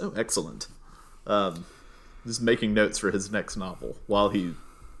 minutes. Oh, excellent. Just making notes for his next novel while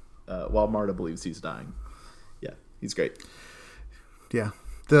Marta believes he's dying. Yeah, he's great. Yeah.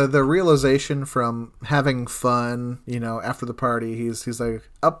 The realization from having fun, after the party, he's like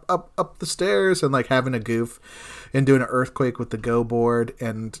up the stairs and like having a goof and doing an earthquake with the go board,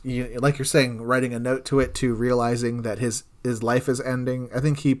 and like you're saying, writing a note to it, to realizing that his life is ending. I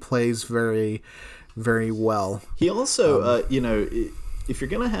think he plays very, very well. He also, if you're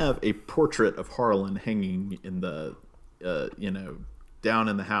gonna have a portrait of Harlan hanging in the, down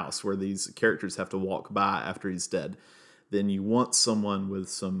in the house where these characters have to walk by after he's dead, then you want someone with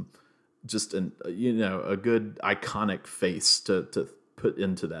some, just a good iconic face to put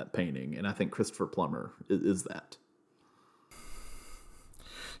into that painting, and I think Christopher Plummer is that.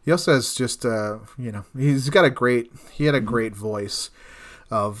 He also has just he had a great voice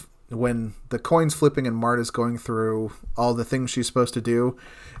of when the coin's flipping and Marta's going through all the things she's supposed to do.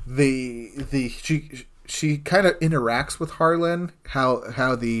 She kind of interacts with Harlan, how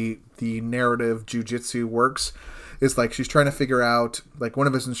the narrative jujitsu works. It's like she's trying to figure out, like, one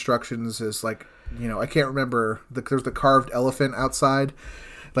of his instructions is like, I can't remember, there's the carved elephant outside.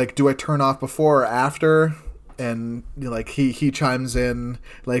 Like, do I turn off before or after? And like he chimes in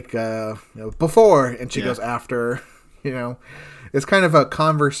like before, and she goes after. It's kind of a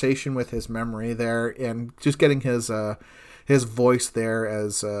conversation with his memory there, and just getting his voice there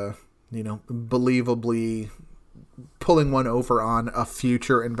as believably pulling one over on a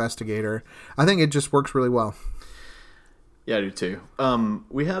future investigator. I think it just works really well. Yeah, I do too.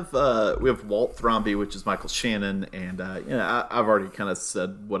 We have Walt Thrombey, which is Michael Shannon, and I've already kind of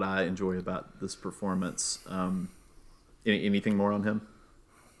said what I enjoy about this performance. Anything more on him?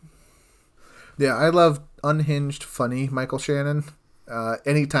 Yeah, I love unhinged, funny Michael Shannon.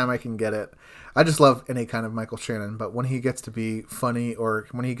 Anytime I can get it, I just love any kind of Michael Shannon. But when he gets to be funny, or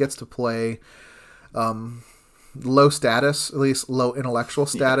when he gets to play low status, at least low intellectual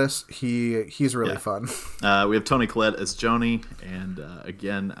status, he's really fun. We have Toni Collette as Joni, and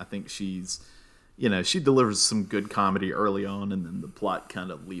again, I think she's, she delivers some good comedy early on, and then the plot kind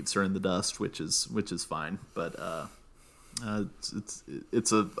of leaves her in the dust, which is fine. But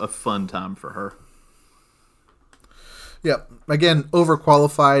it's a fun time for her. Yep. Again,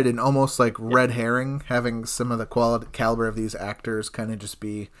 overqualified and almost like red herring, having some of the caliber of these actors kind of just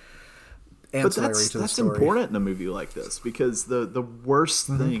be ancillary to the story. That's important in a movie like this, because the worst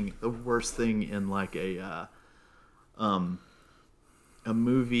thing in like a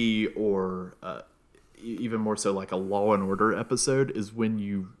movie, or even more so like a Law and Order episode, is when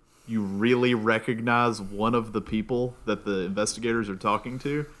you really recognize one of the people that the investigators are talking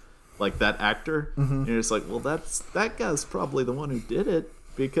to, like that actor, and you're just like, well, that guy's probably the one who did it,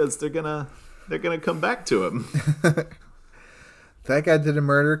 because they're gonna come back to him. That guy did a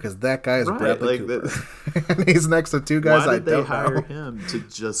murder because that guy is Bradley Cooper. And he's next to two guys I don't know. Why did they hire him to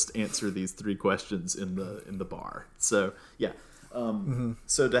just answer these 3 questions in the bar? So yeah,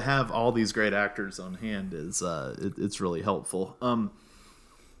 so to have all these great actors on hand is it's really helpful. We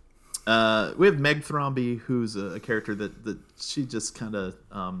have Meg Thrombey, who's a character that she just kind of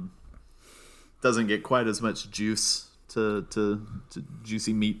doesn't get quite as much juice to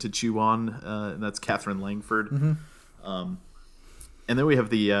juicy meat to chew on, and that's Catherine Langford. And then we have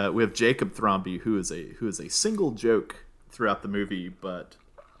Jacob Thrombey, who is a single joke throughout the movie, but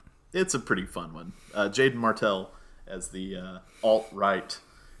it's a pretty fun one. Jaden Martell as the alt-right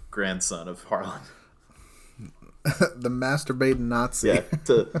grandson of Harlan. The masturbating Nazi. Yeah,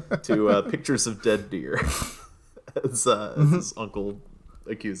 to pictures of dead deer, as his uncle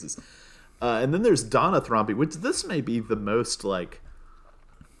accuses. And then there's Donna Thrombey, which this may be the most like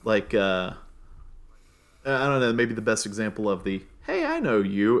I don't know, maybe the best example of the "Hey, I know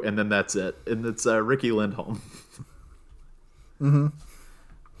you," and then that's it, and it's Ricky Lindholm.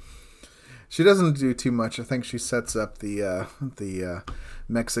 She doesn't do too much. I think she sets up the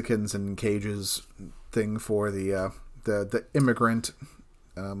Mexicans in cages thing for the immigrant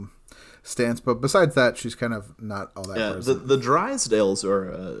stance, but besides that, she's kind of not all that present. The Drysdales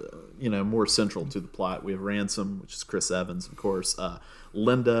are more central to the plot. We have Ransom, which is Chris Evans, of course,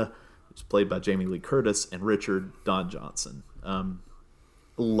 Linda, which is played by Jamie Lee Curtis, and Richard, Don Johnson. They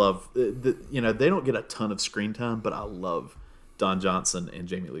don't get a ton of screen time, but I love Don Johnson and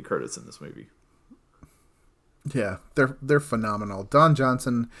Jamie Lee Curtis in this movie. Yeah, they're phenomenal. Don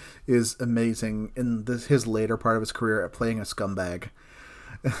Johnson is amazing in his later part of his career at playing a scumbag,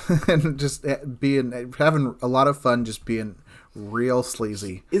 and just having a lot of fun, just being real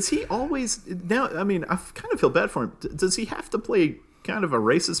sleazy. Is he always now? I mean, I kind of feel bad for him. Does he have to play kind of a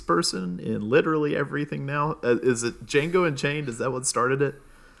racist person in literally everything now? Is it Django Unchained? Is that what started it?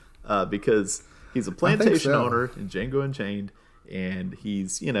 Because he's a plantation owner in Django Unchained. And he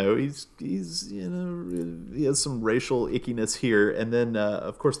has some racial ickiness here, and then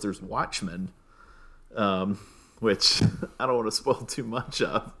of course there's Watchmen, which I don't want to spoil too much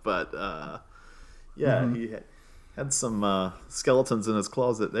of, but he had some skeletons in his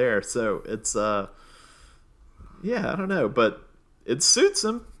closet there, so it's I don't know, but it suits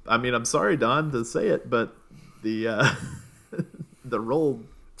him. I mean, I'm sorry, Don, to say it, but the the role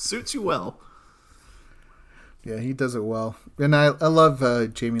suits you well. Yeah, he does it well. And I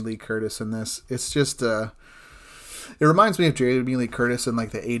love Jamie Lee Curtis in this. It's just, it reminds me of Jamie Lee Curtis in like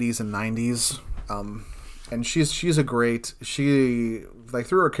the 80s and 90s. And she's a great, through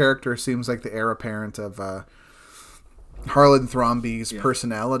her character, seems like the heir apparent of Harlan Thrombey's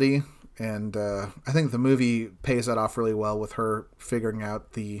personality. And I think the movie pays that off really well with her figuring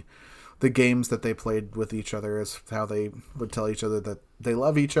out the games that they played with each other, is how they would tell each other that they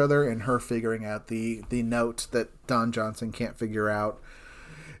love each other, and her figuring out the note that Don Johnson can't figure out,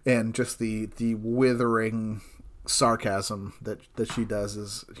 and just the withering sarcasm that she does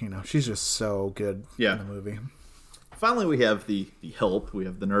is, she's just so good in the movie. Finally, we have the help. We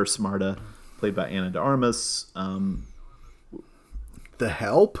have the nurse Marta, played by Anna de Armas. The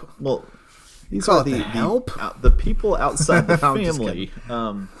help? Well, these are the help? The people outside the family.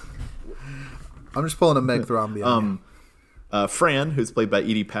 I'm just pulling a Meg Thrombey. Fran, who's played by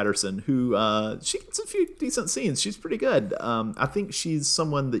Edie Patterson, who she gets a few decent scenes. She's pretty good. I think she's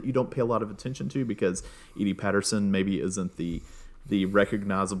someone that you don't pay a lot of attention to because Edie Patterson maybe isn't the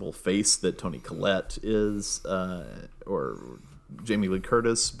recognizable face that Toni Collette is, or Jamie Lee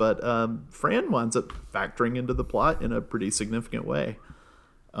Curtis. But Fran winds up factoring into the plot in a pretty significant way.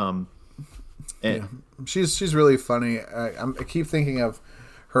 She's really funny. I keep thinking of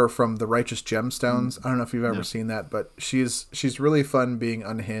her from The Righteous Gemstones. I don't know if you've ever seen that, but she's really fun being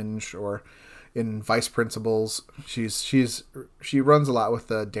unhinged, or in Vice Principals. She runs a lot with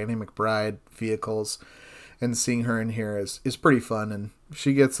the Danny McBride vehicles, and seeing her in here is pretty fun, and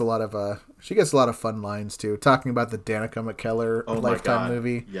she gets a lot of fun lines too, talking about the Danica McKellar Lifetime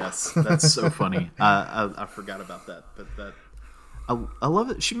movie. Yes, that's so funny. I forgot about that, but I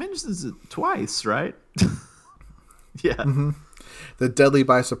love it. She mentions it twice, right? Yeah. Mm-hmm. The Deadly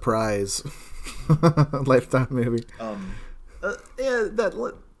by Surprise Lifetime movie. I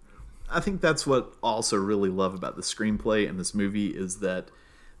think that's what I also really love about the screenplay in this movie, is that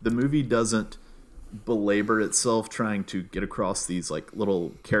the movie doesn't belabor itself trying to get across these like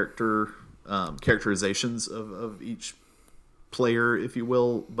little characterizations of each player, if you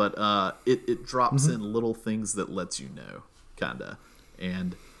will, but it drops in little things that lets you know, kinda,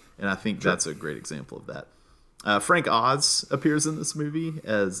 and I think that's a great example of that. Frank Oz appears in this movie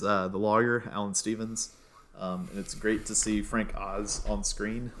as the lawyer, Alan Stevens. And it's great to see Frank Oz on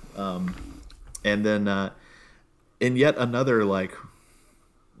screen. And then in yet another,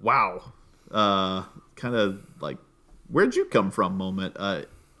 wow, kind of like, where'd you come from moment,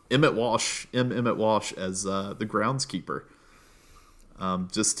 Emmett Walsh as the groundskeeper.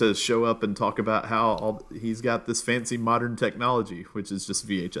 Just to show up and talk about how he's got this fancy modern technology, which is just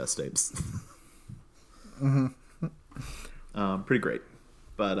VHS tapes. Pretty great.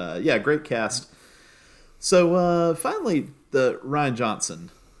 But yeah, great cast. So finally, the Ryan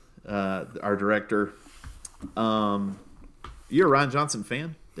Johnson, our director. You're a Ryan Johnson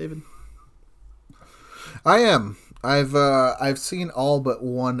fan, David? I am. I've seen all but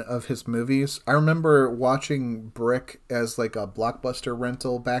one of his movies. I remember watching Brick as like a Blockbuster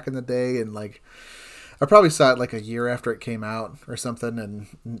rental back in the day, and like I probably saw it like a year after it came out or something. And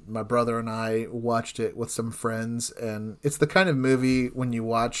my brother and I watched it with some friends, and it's the kind of movie when you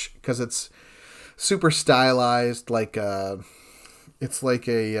watch because it's super stylized, like it's like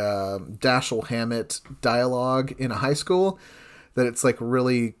a Dashiell Hammett dialogue in a high school. That it's like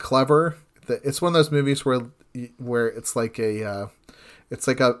really clever. It's one of those movies where it's like it's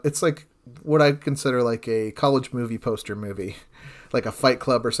like what I consider like a college movie poster movie, like a Fight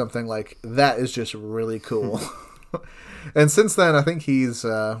Club or something. Like that is just really cool. And since then, I think he's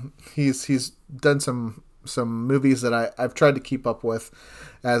done some movies that I've tried to keep up with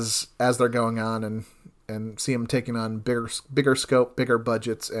as they're going on, and see him taking on bigger scope, bigger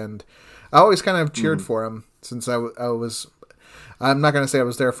budgets, and I always kind of cheered for him since I was. I'm not going to say I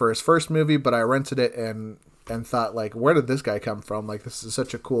was there for his first movie, but I rented it and thought, like, where did this guy come from? Like, this is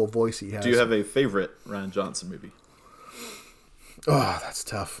such a cool voice he has. Do you have a favorite Ryan Johnson movie? Oh, that's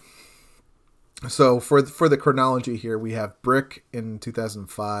tough. So for the chronology here, we have Brick in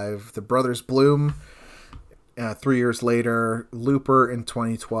 2005, The Brothers Bloom 3 years later, Looper in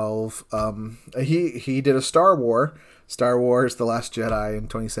 2012. He did a Star Wars, The Last Jedi in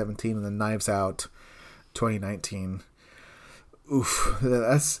 2017, and then Knives Out 2019. Oof,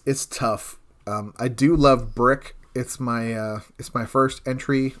 it's tough. I do love Brick. It's my first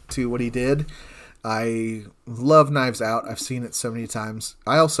entry to what he did. I love Knives Out. I've seen it so many times.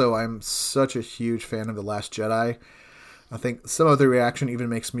 I'm such a huge fan of The Last Jedi. I think some of the reaction even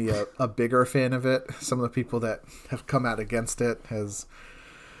makes me a bigger fan of it. Some of the people that have come out against it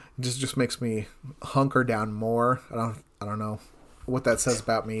just makes me hunker down more. I don't know what that says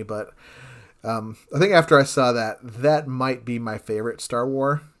about me, but I think after I saw that might be my favorite Star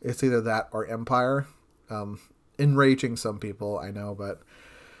Wars. It's either that or Empire. Enraging some people, I know, but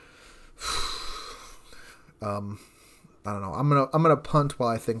I don't know. I'm gonna punt while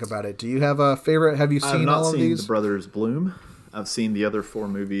I think about it. Do you have a favorite? Have you seen all of these? I've not seen The Brothers Bloom. I've seen the other 4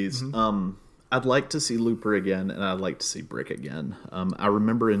 movies. Mm-hmm. I'd like to see Looper again, and I'd like to see Brick again. I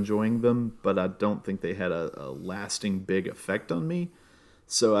remember enjoying them, but I don't think they had a lasting big effect on me.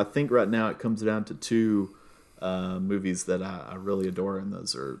 So I think right now it comes down to 2 movies that I really adore, and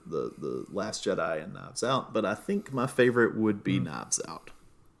those are the Last Jedi and Knives Out. But I think my favorite would be Knives Out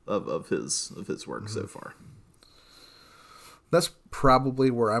of his work so far. That's probably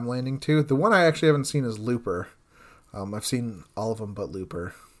where I'm landing too. The one I actually haven't seen is Looper. I've seen all of them but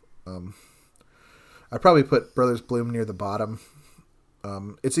Looper. I probably put Brothers Bloom near the bottom.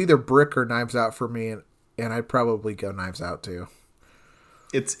 It's either Brick or Knives Out for me, and I'd probably go Knives Out too.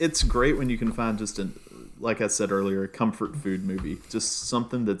 It's great when you can find just like I said earlier, a comfort food movie, just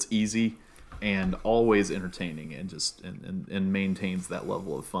something that's easy and always entertaining, and just and maintains that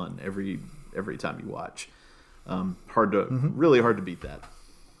level of fun every time you watch. Really hard to beat that.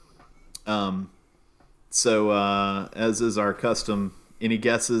 So as is our custom, any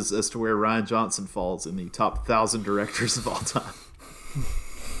guesses as to where Ryan Johnson falls in the top 1,000 directors of all time?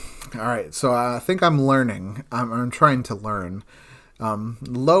 All right, so I think I'm learning. I'm trying to learn.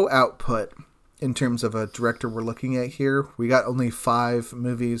 Low output in terms of a director we're looking at here. We got only 5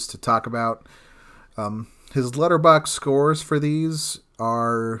 movies to talk about. His Letterboxd scores for these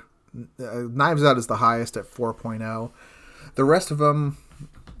are Knives Out is the highest at 4.0. The rest of them,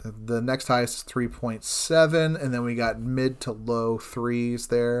 the next highest is 3.7, and then we got mid to low 3s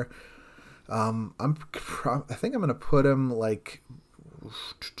there. I think I'm gonna put him like,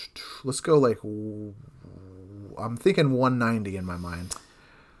 let's go like, I'm thinking 190 in my mind.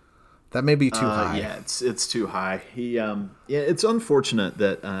 That may be too high. Yeah, it's too high. It's unfortunate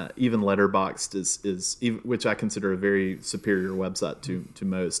that even Letterboxd is which I consider a very superior website to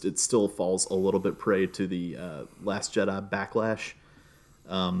most. It still falls a little bit prey to the Last Jedi backlash,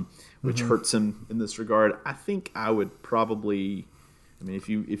 which hurts him in this regard. I think I would probably, if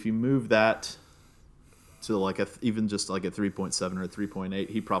you move that to like even just like a 3.7 or a 3.8,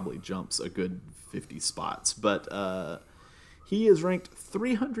 he probably jumps a good 50 spots. But he is ranked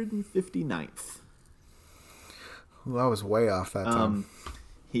 359th. Well, I was way off that time.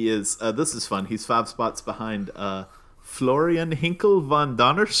 He is. This is fun. He's 5 spots behind Florian Hinkel von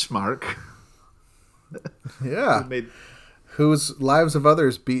Donnersmarck. Yeah. Whose Lives of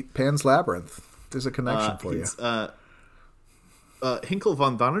Others beat Pan's Labyrinth. There's a connection for you. Hinkle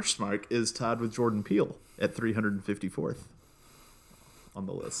von Donnersmarck is tied with Jordan Peele at 354th on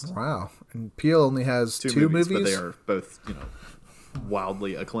the list. Wow. And Peele only has two movies? But they are both,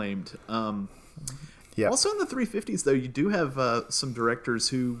 wildly acclaimed. Yeah. Also in the 350s, though, you do have some directors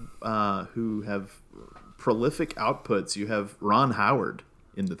who have prolific outputs. You have Ron Howard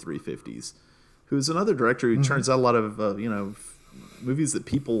in the 350s, who's another director who turns out a lot of movies that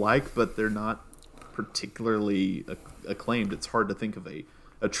people like, but they're not particularly acclaimed. It's hard to think of a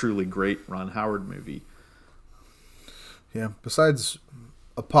truly great Ron Howard movie. Yeah. Besides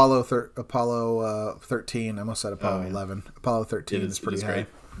Apollo 13, I almost said Apollo 11. Apollo 13 is pretty high. Great.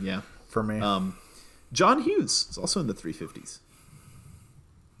 Yeah. For me. John Hughes is also in the 350s.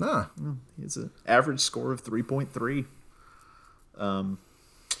 Ah. He has an average score of 3.3.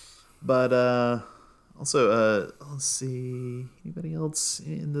 But also, let's see, anybody else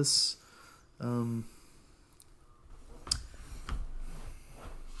in this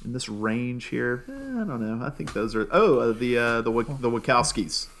range here? I don't know. I think those are the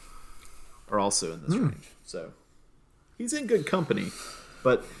Wachowskis are also in this range. So he's in good company,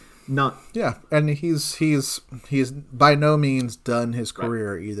 but not. Yeah, and he's by no means done his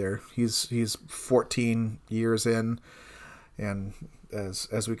career either. He's 14 years in, and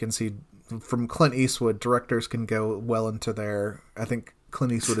as we can see from Clint Eastwood, directors can go well into their. I think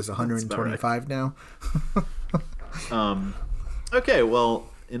Clint Eastwood is 125 now. Okay, well,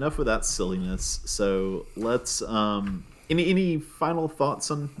 enough with that silliness. So let's. Any final thoughts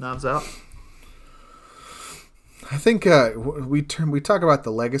on Knives Out? I think we talk about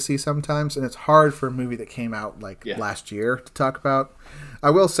the legacy sometimes, and it's hard for a movie that came out last year to talk about.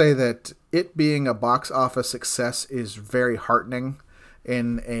 I will say that it being a box office success is very heartening.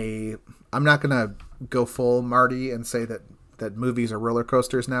 I'm not gonna go full Marty and say that movies are roller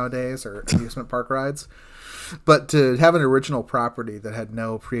coasters nowadays or amusement park rides, but to have an original property that had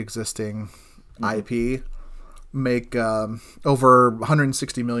no pre-existing IP make over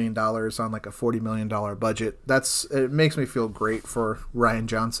 $160 million on like a $40 million budget. It makes me feel great for Rian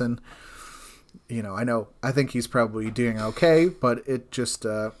Johnson. I think he's probably doing okay, but it just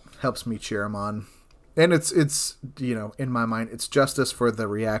helps me cheer him on. And it's in my mind, it's justice for the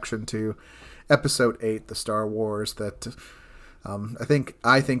reaction to Episode 8, the Star Wars, that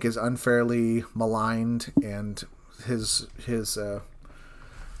I think is unfairly maligned, and his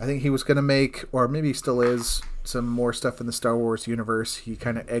I think he was going to make, or maybe he still is, some more stuff in the Star Wars universe. He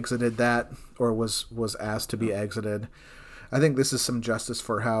kind of exited that, or was asked to be exited. I think this is some justice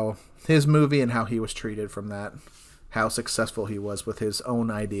for how his movie and how he was treated from that, how successful he was with his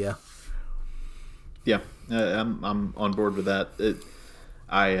own idea. Yeah, I'm on board with that.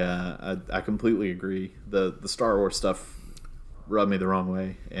 I completely agree. The Star Wars stuff rubbed me the wrong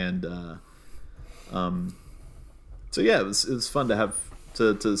way, and so yeah, it was fun to have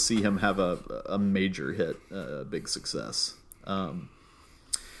to see him have a major hit, a big success.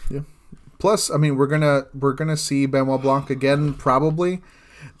 Yeah. Plus, I mean, we're gonna see Benoit Blanc again probably.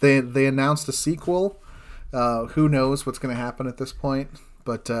 They announced a sequel. Who knows what's gonna happen at this point?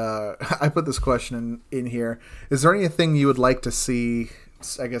 But I put this question in here. Is there anything you would like to see,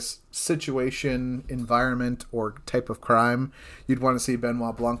 I guess, situation, environment, or type of crime you'd want to see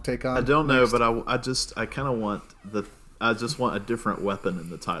Benoit Blanc take on? I don't know, but I kind of want I just want a different weapon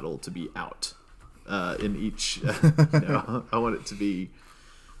in the title to be out in each. I want it to be.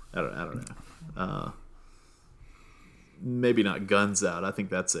 I don't know. Maybe not guns out. I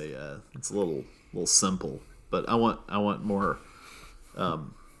think that's it's a little simple. But I want more.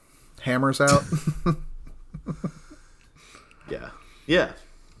 Hammers out. Yeah.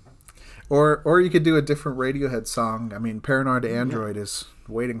 Or you could do a different Radiohead song. I mean, Paranoid Android is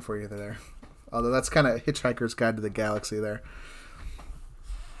waiting for you there. Although that's kind of Hitchhiker's Guide to the Galaxy there.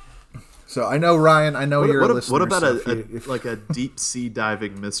 So I know, Ryan, you're a listener. What about a deep sea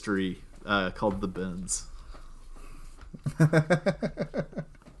diving mystery called The Bends?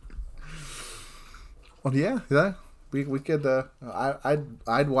 Well, yeah. We could.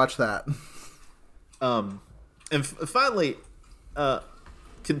 I'd watch that. And finally,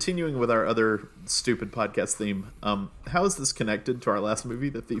 continuing with our other stupid podcast theme, how is this connected to our last movie,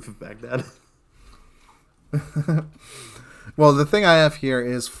 The Thief of Baghdad? Well, the thing I have here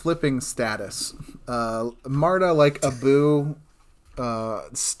is flipping status. Marta, like Abu,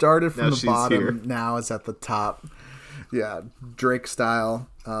 started from the bottom. Here. Now is at the top. Yeah, Drake style.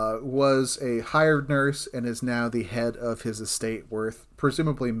 Was a hired nurse and is now the head of his estate, worth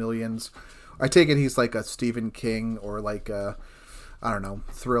presumably millions. I take it he's like a Stephen King or like a, I don't know,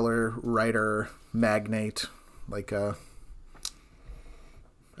 thriller writer magnate. Like a,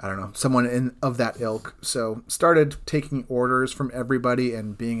 I don't know, someone of that ilk. So started taking orders from everybody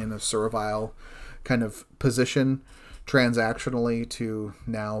and being in a servile kind of position transactionally to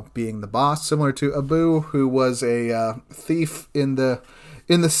now being the boss, similar to Abu, who was a thief in the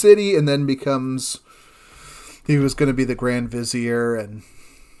city and then he was going to be the Grand Vizier, and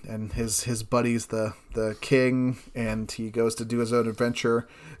his buddy's the king, and he goes to do his own adventure.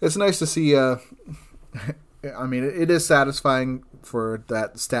 It's nice to see. I mean, it is satisfying for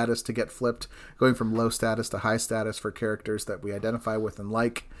that status to get flipped, going from low status to high status for characters that we identify with and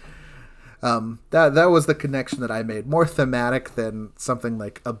like. That was the connection that I made. More thematic than something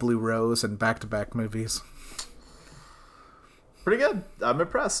like a Blue Rose and back-to-back movies. Pretty good. I'm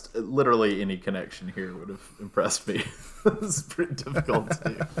impressed. Literally any connection here would have impressed me. It's pretty difficult to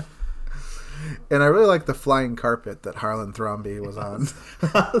do. And I really like the flying carpet that Harlan Thrombey was on.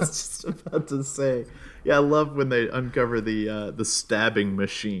 I was just about to say. Yeah, I love when they uncover the stabbing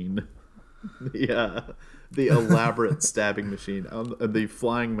machine. The elaborate stabbing machine on the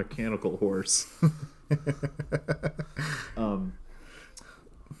flying mechanical horse.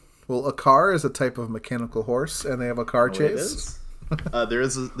 Well, a car is a type of mechanical horse, and they have a car chase.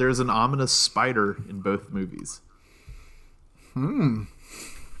 There's an ominous spider in both movies. There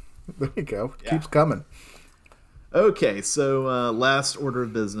you go. Yeah. Keeps coming. Okay, so last order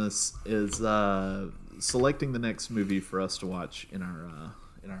of business is selecting the next movie for us to watch in our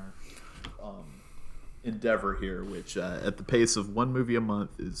endeavor here, which at the pace of one movie a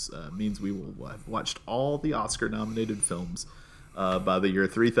month means we will have watched all the Oscar-nominated films by the year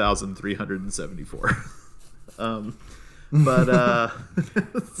 3,374.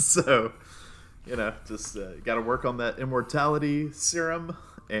 So, just got to work on that immortality serum,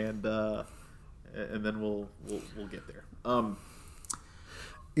 and then we'll get there.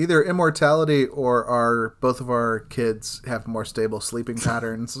 Either immortality or both of our kids have more stable sleeping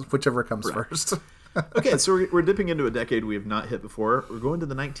patterns, whichever comes first. Okay, so we're dipping into a decade we have not hit before. We're going to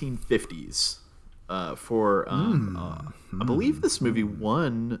the 1950s for, I believe this movie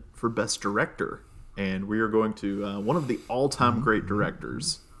won for Best Director, and we are going to one of the all-time great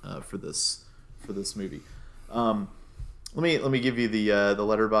directors for this movie. Let me give you the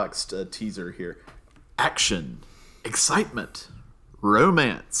letterboxed teaser here. Action, excitement,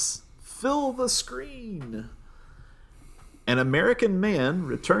 romance, fill the screen. An American man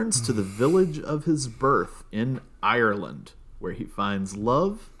returns to the village of his birth in Ireland, where he finds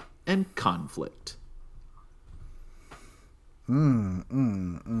love and conflict. Oh,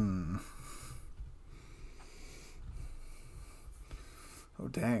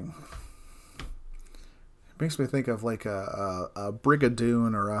 dang. It makes me think of like a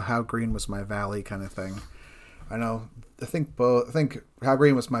Brigadoon or a How Green Was My Valley kind of thing. I think How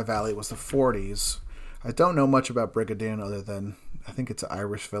Green Was My Valley was the 40s. I don't know much about Brigadoon other than I think it's an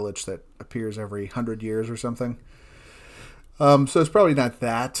Irish village that appears every 100 years or something. So it's probably not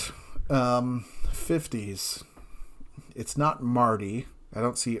that. 50s. It's not Marty. I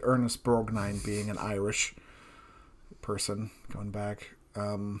don't see Ernest Borgnine being an Irish person going back.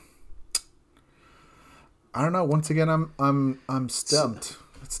 I don't know. Once again, I'm stumped.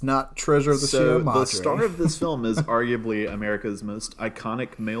 It's not Treasure of the Sierra Madre. The star of this film is arguably America's most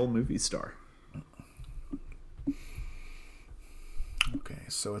iconic male movie star. Okay,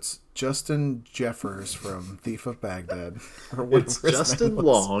 so it's Justin Jeffers from Thief of Baghdad. It's Justin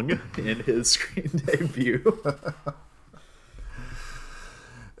Long in his screen debut.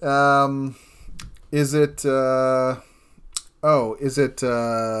 Is it?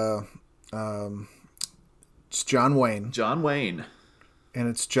 It's John Wayne. John Wayne. And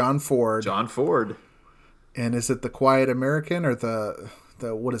it's John Ford. John Ford. And is it The Quiet American or the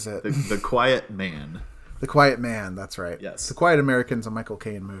what is it? The Quiet Man. The Quiet Man, that's right. Yes. The Quiet American's a Michael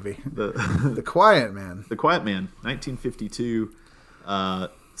Caine movie. The Quiet Man. The Quiet Man, 1952.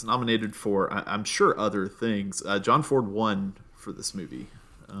 It's nominated for, I'm sure, other things. John Ford won for this movie.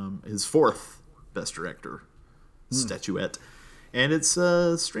 His fourth Best Director statuette. And it's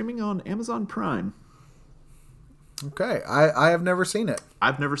streaming on Amazon Prime. Okay. I have never seen it.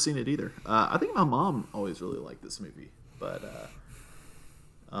 I've never seen it either. I think my mom always really liked this movie. But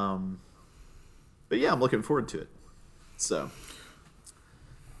yeah, I'm looking forward to it. So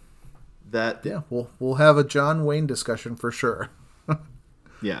that we'll have a John Wayne discussion for sure.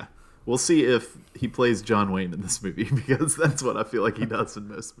 Yeah, we'll see if he plays John Wayne in this movie, because that's what I feel like he does in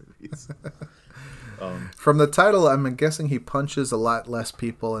most movies. From the title, I'm guessing he punches a lot less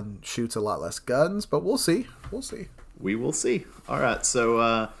people and shoots a lot less guns, but we'll see. We will see. All right,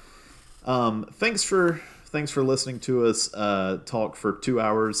 so thanks for listening to us talk for 2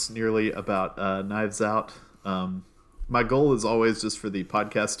 hours nearly about Knives Out. My goal is always just for the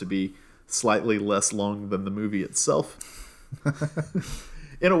podcast to be slightly less long than the movie itself.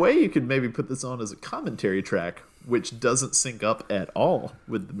 In a way, you could maybe put this on as a commentary track, which doesn't sync up at all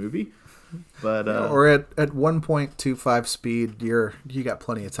with the movie. But or at 1.25 speed, you got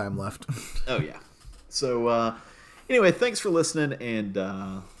plenty of time left. Oh yeah. So anyway, thanks for listening, and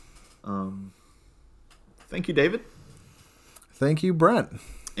thank you, David. Thank you, Brent.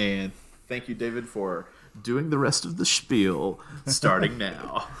 And thank you, David, for doing the rest of the spiel starting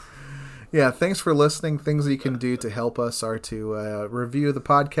now. Yeah, thanks for listening. Things that you can do to help us are to review the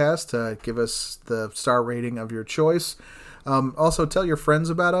podcast, give us the star rating of your choice. Also, tell your friends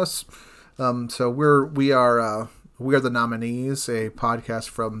about us. So we are the Nominees, a podcast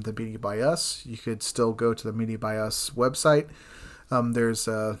from the Media by Us. You could still go to the Media by Us website. There's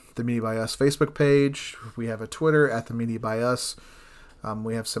the Media by Us Facebook page. We have a Twitter at the Media by Us.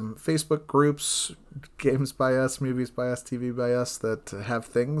 We have some Facebook groups, Games by Us, Movies by Us, TV by Us, that have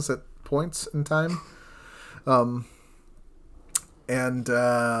things at points in time. And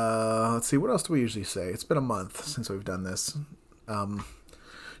let's see, what else do we usually say? It's been a month since we've done this.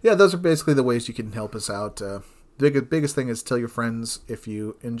 Yeah, those are basically the ways you can help us out. Biggest thing is tell your friends if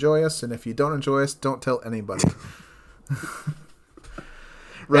you enjoy us, and if you don't enjoy us, don't tell anybody.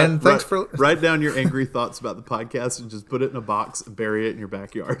 Write down your angry thoughts about the podcast and just put it in a box and bury it in your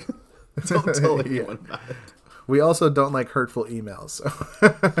backyard. Don't tell anyone about it. We also don't like hurtful emails,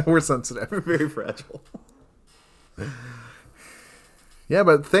 so we're sensitive. We're very fragile. Yeah,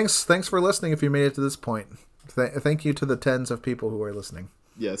 but thanks for listening if you made it to this point. Thank you to the tens of people who are listening.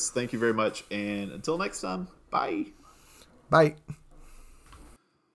 Yes, thank you very much. And until next time, bye. Bye.